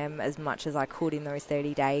teach them as much as I could in those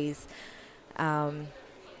 30 days. And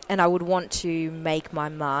I would want to make my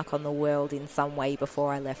mark on the world in some way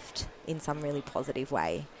before I left, in some really positive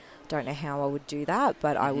way. Don't know how I would do that,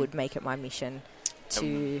 but I would make it my mission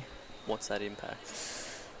to... What's that impact?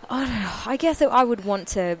 I don't know. I guess I would want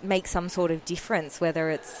to make some sort of difference, whether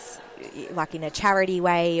it's like in a charity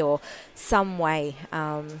way or some way.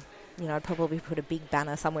 I'd probably put a big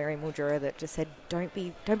banner somewhere in Mildura that just said, "Don't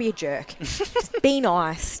be a jerk. Just be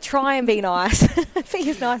nice. Try and be nice. Be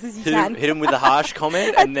as nice as you can." Hit him with a harsh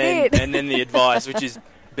comment, and then the advice, which is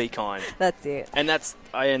be kind. That's it. And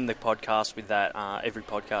I end the podcast with that. Every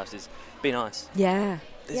podcast is be nice. Yeah.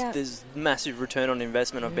 There's massive return on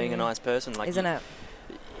investment of being a nice person, isn't it?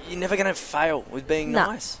 You're never going to fail with being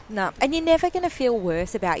nice. No, and you're never going to feel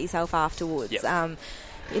worse about yourself afterwards. Yep.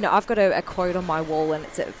 I've got a quote on my wall, and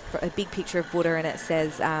it's a big picture of Buddha, and it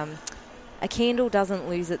says, "A candle doesn't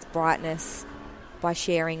lose its brightness by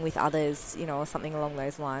sharing with others," or something along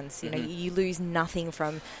those lines. You lose nothing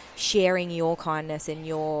from sharing your kindness and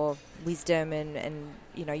your wisdom and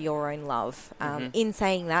your own love. In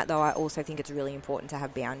saying that, though, I also think it's really important to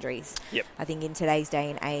have boundaries. Yep. I think in today's day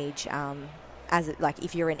and age,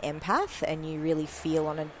 if you're an empath and you really feel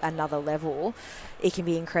on another level, it can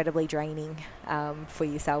be incredibly draining for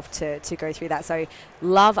yourself to go through that. So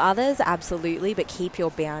love others, absolutely, but keep your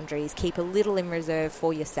boundaries. Keep a little in reserve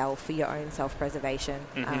for yourself, for your own self-preservation,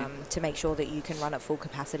 to make sure that you can run at full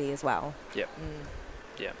capacity as well. Yep.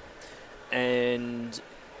 Yep. And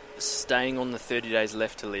staying on the 30 days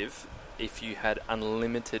left to live, if you had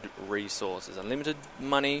unlimited resources, unlimited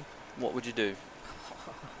money, what would you do?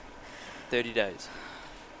 30 days.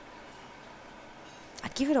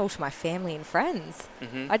 I'd give it all to my family and friends.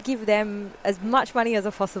 I'd give them as much money as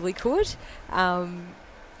I possibly could.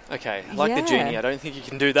 Okay, like the genie, I don't think you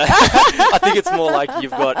can do that. I think it's more like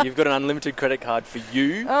you've got an unlimited credit card for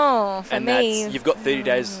you. Oh, for me. You've got 30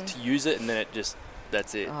 days to use it, and then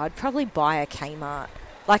that's it. I'd probably buy a Kmart.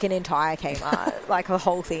 Like an entire Kmart, like the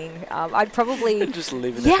whole thing. I'd probably... just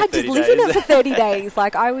live in it for 30 days. Yeah, just live in it for 30 days.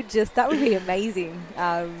 Like, that would be amazing.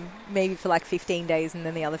 Maybe for like 15 days and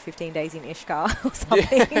then the other 15 days in Ishkar or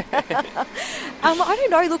something. I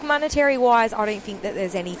don't know. Look, monetary-wise, I don't think that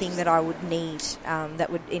there's anything that I would need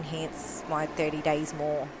that would enhance my 30 days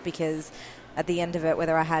more, because at the end of it,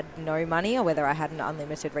 whether I had no money or whether I had an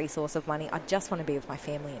unlimited resource of money, I just want to be with my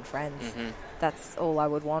family and friends. That's all I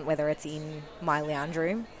would want, whether it's in my lounge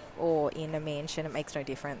room or in a mansion. It makes no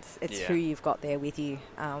difference. It's who you've got there with you.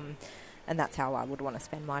 And that's how I would want to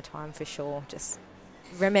spend my time for sure. Just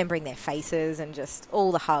remembering their faces and just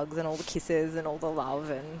all the hugs and all the kisses and all the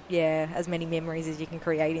love and, as many memories as you can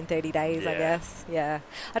create in 30 days, I guess. Yeah.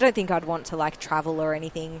 I don't think I'd want to, like, travel or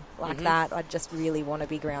anything like that. I'd just really want to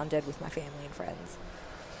be grounded with my family and friends.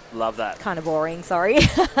 Love that. Kind of boring, sorry.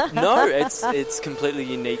 No, it's completely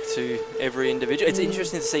unique to every individual. It's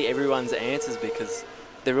interesting to see everyone's answers because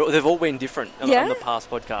they've all been different on the past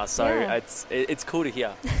podcast. So it's cool to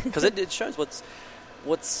hear because it shows what's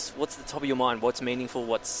the top of your mind, what's meaningful,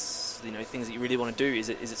 what's things that you really want to do. Is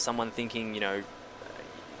it someone thinking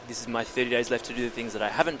this is my 30 days left to do the things that I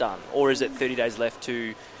haven't done, or is it 30 days left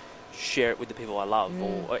to share it with the people I love,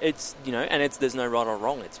 or it's and there's no right or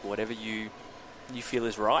wrong. It's whatever you feel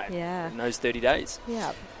is right in those 30 days.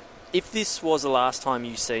 Yeah. If this was the last time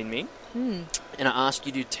you seen me, and I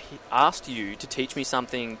asked you to teach me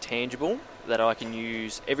something tangible that I can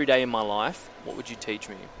use every day in my life, what would you teach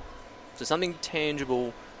me? So something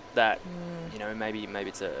tangible that maybe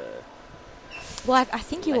it's a... Well, I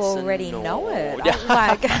think you already know it.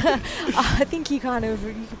 I think you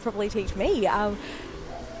could probably teach me.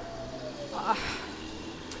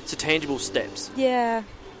 So tangible steps. Yeah.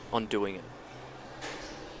 On doing it.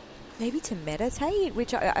 Maybe to meditate,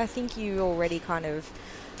 which I think you already kind of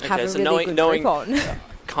have a really good grip on.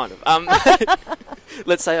 Kind of.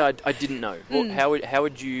 Let's say I didn't know. Well, how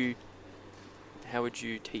would you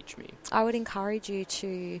teach me? I would encourage you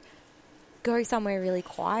to go somewhere really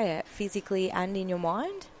quiet, physically and in your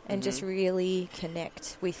mind, and just really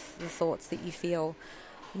connect with the thoughts that you feel.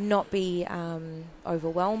 Not be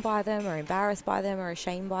overwhelmed by them or embarrassed by them or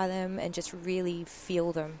ashamed by them, and just really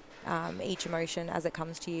feel them, each emotion as it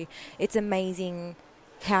comes to you. It's amazing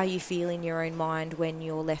how you feel in your own mind when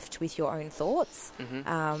you're left with your own thoughts.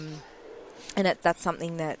 And that's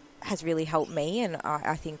something that has really helped me, and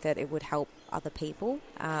I think that it would help other people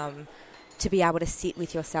to be able to sit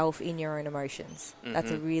with yourself in your own emotions. That's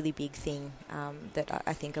a really big thing that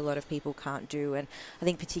I think a lot of people can't do. And I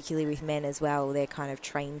think particularly with men as well, they're kind of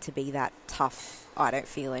trained to be that tough, I don't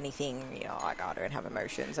feel anything, like I don't have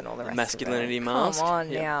emotions and all the rest masculinity of it. mask. Come on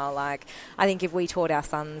now. Like, I think if we taught our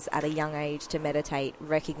sons at a young age to meditate,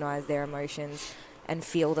 recognise their emotions and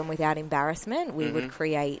feel them without embarrassment, we would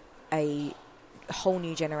create a whole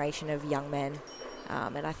new generation of young men.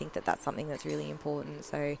 And I think that that's something that's really important.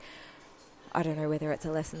 So I don't know whether it's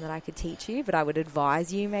a lesson that I could teach you, but I would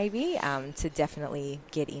advise you maybe to definitely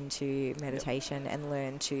get into meditation and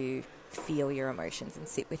learn to feel your emotions and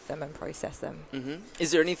sit with them and process them.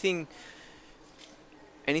 Is there anything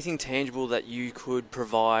tangible that you could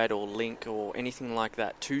provide or link or anything like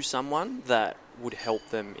that to someone that would help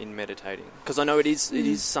them in meditating? Because I know it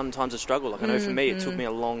is sometimes a struggle. Like I know for me, it took me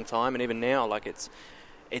a long time, and even now, like it's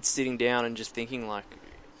sitting down and just thinking, like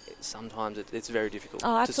sometimes it's very difficult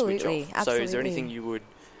to switch off. Absolutely. So is there anything you would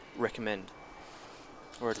recommend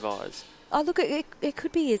or advise? Oh, look, it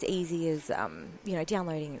could be as easy as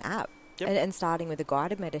downloading an app and starting with a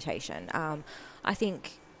guided meditation. I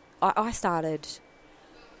think I started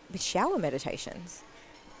with shower meditations.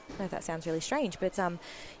 I know that sounds really strange, but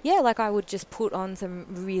like I would just put on some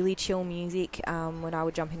really chill music when I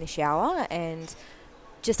would jump in the shower and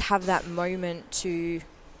just have that moment to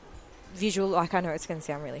visual. Like, I know it's going to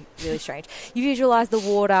sound really, really strange. You visualize the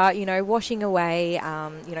water, washing away,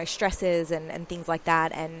 stresses and things like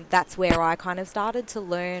that. And that's where I kind of started to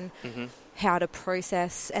learn how to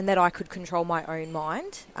process, and that I could control my own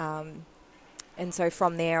mind. And so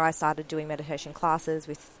from there, I started doing meditation classes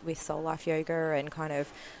with Soul Life Yoga, and kind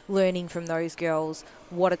of learning from those girls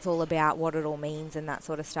what it's all about, what it all means, and that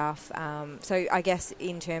sort of stuff. So I guess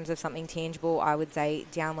in terms of something tangible, I would say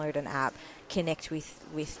download an app, connect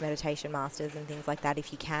with meditation masters and things like that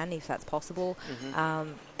if you can, if that's possible,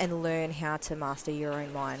 and learn how to master your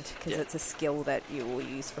own mind, because it's a skill that you will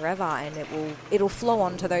use forever, and it'll flow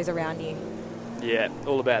on to those around you. Yeah,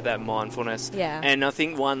 all about that mindfulness. Yeah. And I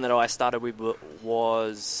think one that I started with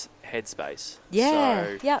was Headspace.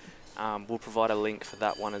 Yeah, so, we'll provide a link for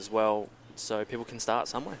that one as well, so people can start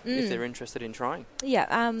somewhere if they're interested in trying.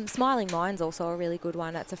 Yeah, Smiling Mind's also a really good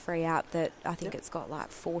one. It's a free app that I think it's got like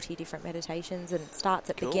 40 different meditations, and it starts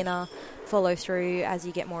at beginner, follow through as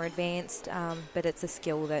you get more advanced. But it's a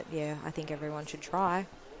skill that, I think everyone should try.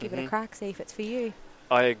 Give it a crack, see if it's for you.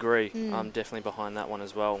 I agree. I'm definitely behind that one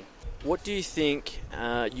as well. What do you think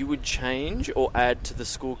you would change or add to the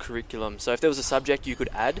school curriculum? So if there was a subject you could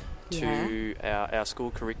add to our school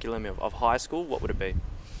curriculum of high school, what would it be?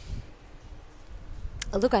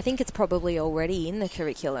 Look, I think it's probably already in the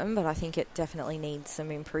curriculum, but I think it definitely needs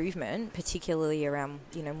some improvement, particularly around,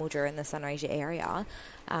 Mildura and the Sunraysia area,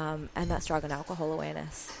 and that's drug and alcohol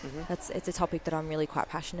awareness. It's a topic that I'm really quite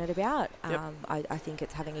passionate about. I think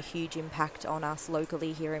it's having a huge impact on us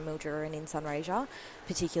locally here in Mildura and in Sunraysia,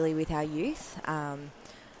 particularly with our youth.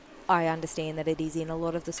 I understand that it is in a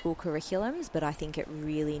lot of the school curriculums, but I think it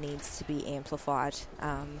really needs to be amplified,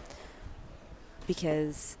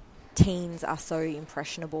 because teens are so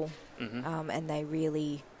impressionable, and they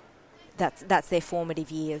really, that's their formative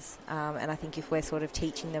years, and I think if we're sort of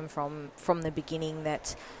teaching them from the beginning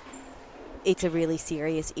that it's a really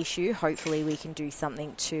serious issue, hopefully we can do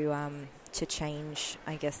something to change,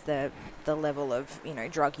 I guess, the level of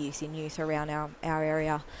drug use in youth around our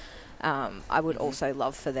area. I would also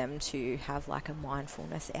love for them to have like a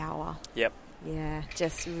mindfulness hour. Yeah,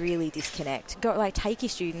 just really disconnect. Go, take your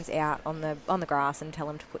students out on the grass and tell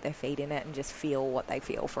them to put their feet in it and just feel what they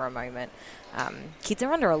feel for a moment. Kids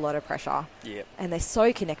are under a lot of pressure, and they're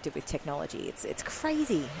so connected with technology. It's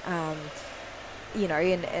crazy. And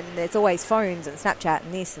there's always phones and Snapchat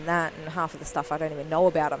and this and that, and half of the stuff I don't even know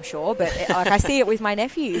about, I'm sure. But I see it with my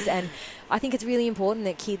nephews, and I think it's really important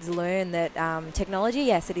that kids learn that technology,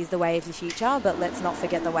 yes, it is the way of the future, but let's not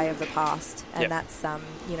forget the way of the past. And that's,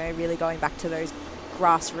 really going back to those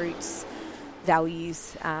grassroots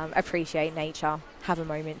values, appreciate nature, have a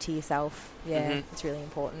moment to yourself. It's really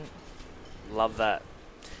important. Love that.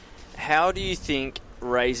 How do you think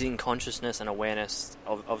raising consciousness and awareness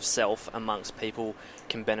of self amongst people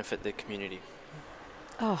can benefit the community?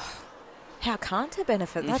 Oh, how can't it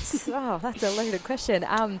benefit? That's that's a loaded question.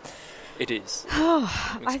 It is.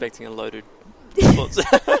 Oh, I'm expecting a loaded response.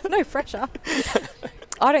 No pressure.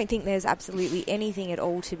 I don't think there's absolutely anything at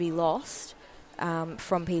all to be lost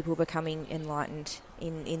from people becoming enlightened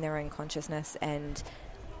in their own consciousness and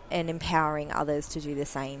empowering others to do the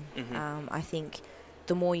same. Mm-hmm. I think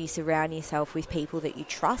the more you surround yourself with people that you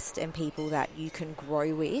trust and people that you can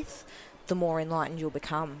grow with, the more enlightened you'll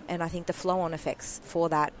become. And I think the flow-on effects for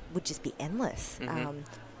that would just be endless. Mm-hmm.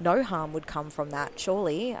 No harm would come from that,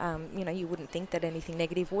 surely. You wouldn't think that anything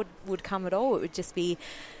negative would come at all. It would just be,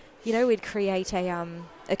 we'd create a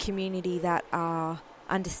community that are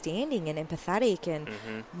understanding and empathetic and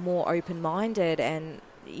mm-hmm. more open-minded, and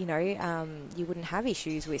you wouldn't have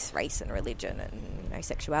issues with race and religion and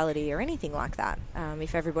sexuality or anything like that.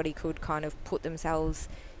 If everybody could kind of put themselves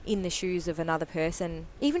in the shoes of another person,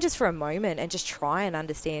 even just for a moment, and just try and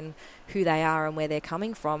understand who they are and where they're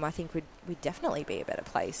coming from, I think we'd definitely be a better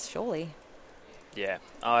place, surely. Yeah,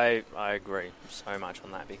 I agree so much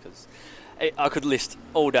on that, because I could list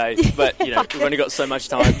all day, but we've only got so much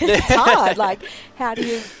time. It's hard. Like, how do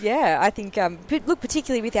you? Yeah, I think. Look,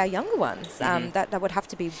 particularly with our younger ones, mm-hmm. that would have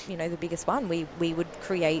to be the biggest one. We would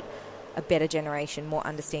create a better generation, more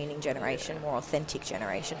understanding generation, more authentic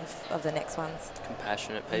generation of the next ones.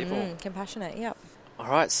 Compassionate people. Compassionate. Yep. All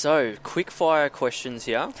right, so quick fire questions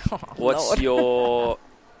here. Oh, What's Lord.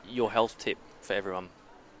 your health tip for everyone?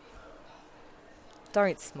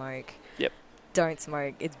 Don't smoke. Yep. Don't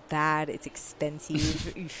smoke. It's bad. It's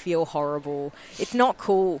expensive. You feel horrible. It's not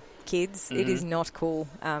cool, kids. Mm-hmm. It is not cool.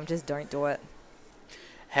 Just don't do it.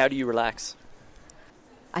 How do you relax?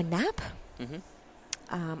 I nap. Mm-hmm.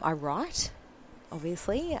 I write,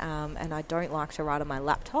 obviously, and I don't like to write on my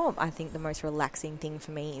laptop. I think the most relaxing thing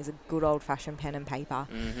for me is a good old-fashioned pen and paper.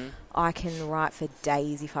 Mm-hmm. I can write for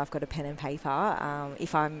days if I've got a pen and paper.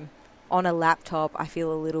 If I'm on a laptop, I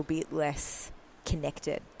feel a little bit less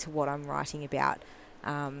connected to what I'm writing about,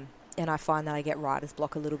 and I find that I get writer's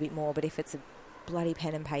block a little bit more. But if it's a bloody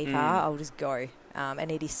pen and paper, I'll just go,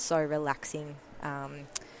 and it is so relaxing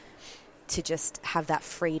to just have that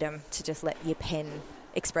freedom to just let your pen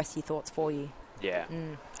express your thoughts for you. Yeah,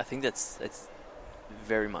 I think it's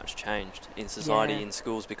very much changed in society, in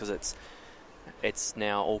schools, because it's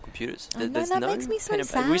now all computers. That makes me so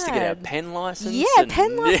sad. We used to get our pen license. Yeah,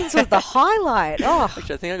 pen license was the highlight. Oh,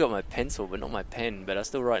 actually, I think I got my pencil, but not my pen. But I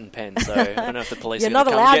still write in pen, so I don't know if the police. You're are not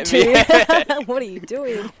allowed to. What are you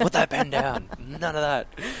doing? Put that pen down. None of that.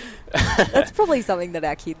 That's probably something that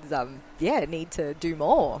our kids, need to do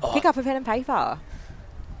more. Pick up a pen and paper.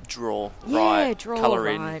 Draw, write, colour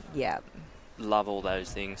in. Write. Yeah. Love all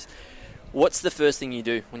those things. What's the first thing you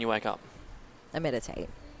do when you wake up? I meditate.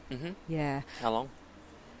 Mm-hmm. Yeah. How long?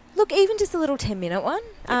 Look, even just a little 10-minute one.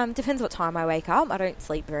 Depends what time I wake up. I don't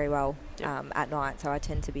sleep very well at night, so I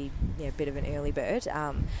tend to be a bit of an early bird.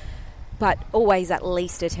 But always at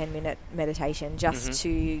least a 10-minute meditation, just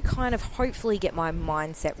to kind of hopefully get my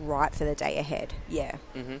mindset right for the day ahead. Yeah.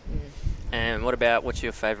 Mm-hmm. And what's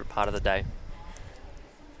your favourite part of the day?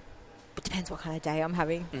 It depends what kind of day I'm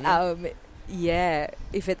having. Mm-hmm.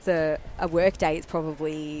 If it's a work day, it's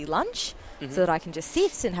probably lunch, so that I can just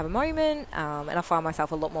sit and have a moment, and I find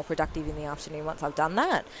myself a lot more productive in the afternoon once I've done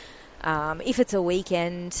that. If it's a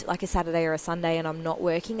weekend, like a Saturday or a Sunday, and I'm not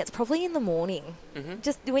working, it's probably in the morning. Mm-hmm.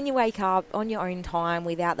 Just when you wake up on your own time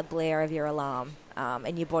without the blare of your alarm,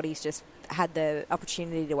 and your body's just had the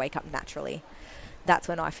opportunity to wake up naturally. That's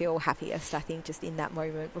when I feel happiest, I think, just in that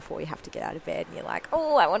moment before you have to get out of bed and you're like,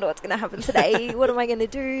 oh, I wonder what's going to happen today. What am I going to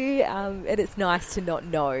do? And it's nice to not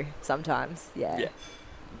know sometimes. Yeah.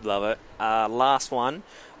 Love it. Last one.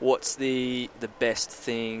 What's the best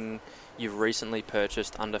thing you've recently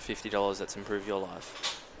purchased under $50 that's improved your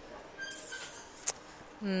life?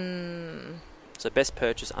 So best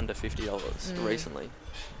purchase under $50 recently.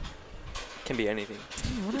 Can be anything.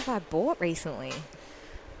 What have I bought recently?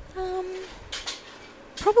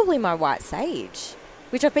 Probably my white sage,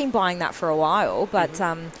 which I've been buying that for a while, but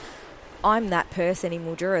I'm that person in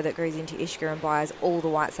Mildura that goes into Ishka and buys all the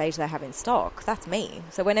white sage they have in stock. That's me.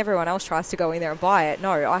 So when everyone else tries to go in there and buy it,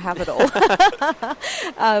 no, I have it all.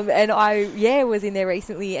 And I was in there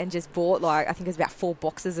recently and just bought I think it was about 4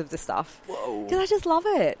 boxes of the stuff. Whoa. Because I just love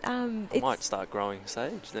it. I might start growing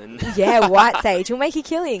sage then. Yeah, white sage. You'll make a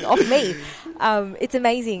killing off me. It's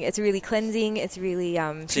amazing. It's really cleansing. It's really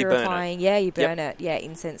purifying. You burn it. Yeah,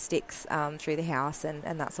 incense sticks through the house and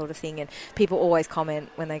that sort of thing. And people always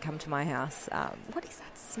comment when they come to my house, house. What is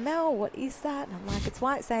that smell? What is that? And I'm like, it's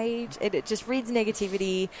white sage. It just reads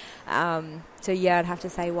negativity. So yeah, I'd have to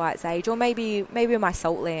say white sage, or maybe my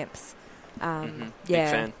salt lamps. Big Yeah,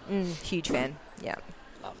 fan. huge fan. Yeah,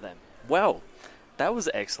 Love them. Well, that was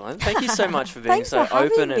excellent. Thank you so much for being Thanks so for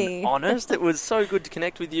having open me. and honest. It was so good to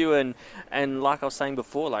connect with you, and like I was saying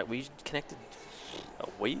before, like we connected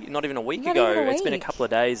not even a week Not ago. even a It's been a week. couple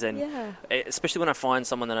of days, and Yeah. especially when I find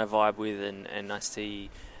someone that I vibe with, and I see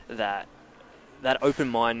that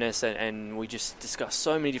open-mindedness, and we just discussed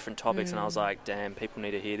so many different topics, and I was like, damn, people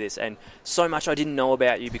need to hear this. And so much I didn't know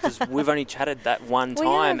about you because we've only chatted that one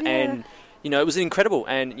time, and it was incredible.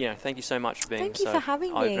 And thank you so much for being Thank you so for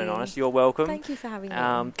having open me. and honest. You're welcome. Thank you for having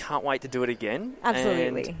me. Can't wait to do it again.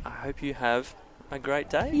 Absolutely. And I hope you have a great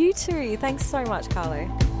day. You too. Thanks so much, Carlo.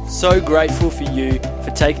 So grateful for you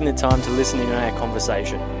for taking the time to listen in on our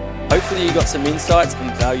conversation. Hopefully you got some insights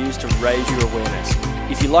and values to raise your awareness.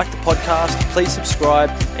 If you like the podcast, please subscribe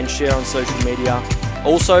and share on social media.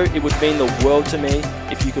 Also, it would mean the world to me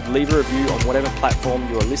if you could leave a review on whatever platform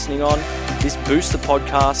you are listening on. This boosts the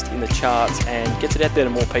podcast in the charts and gets it out there to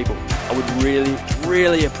more people. I would really,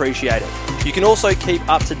 really appreciate it. You can also keep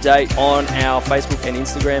up to date on our Facebook and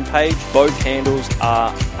Instagram page. Both handles are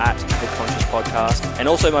at The Conscious Podcast, and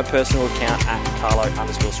also my personal account at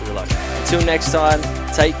Carlo_Cirillo. Until next time,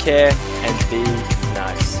 take care and be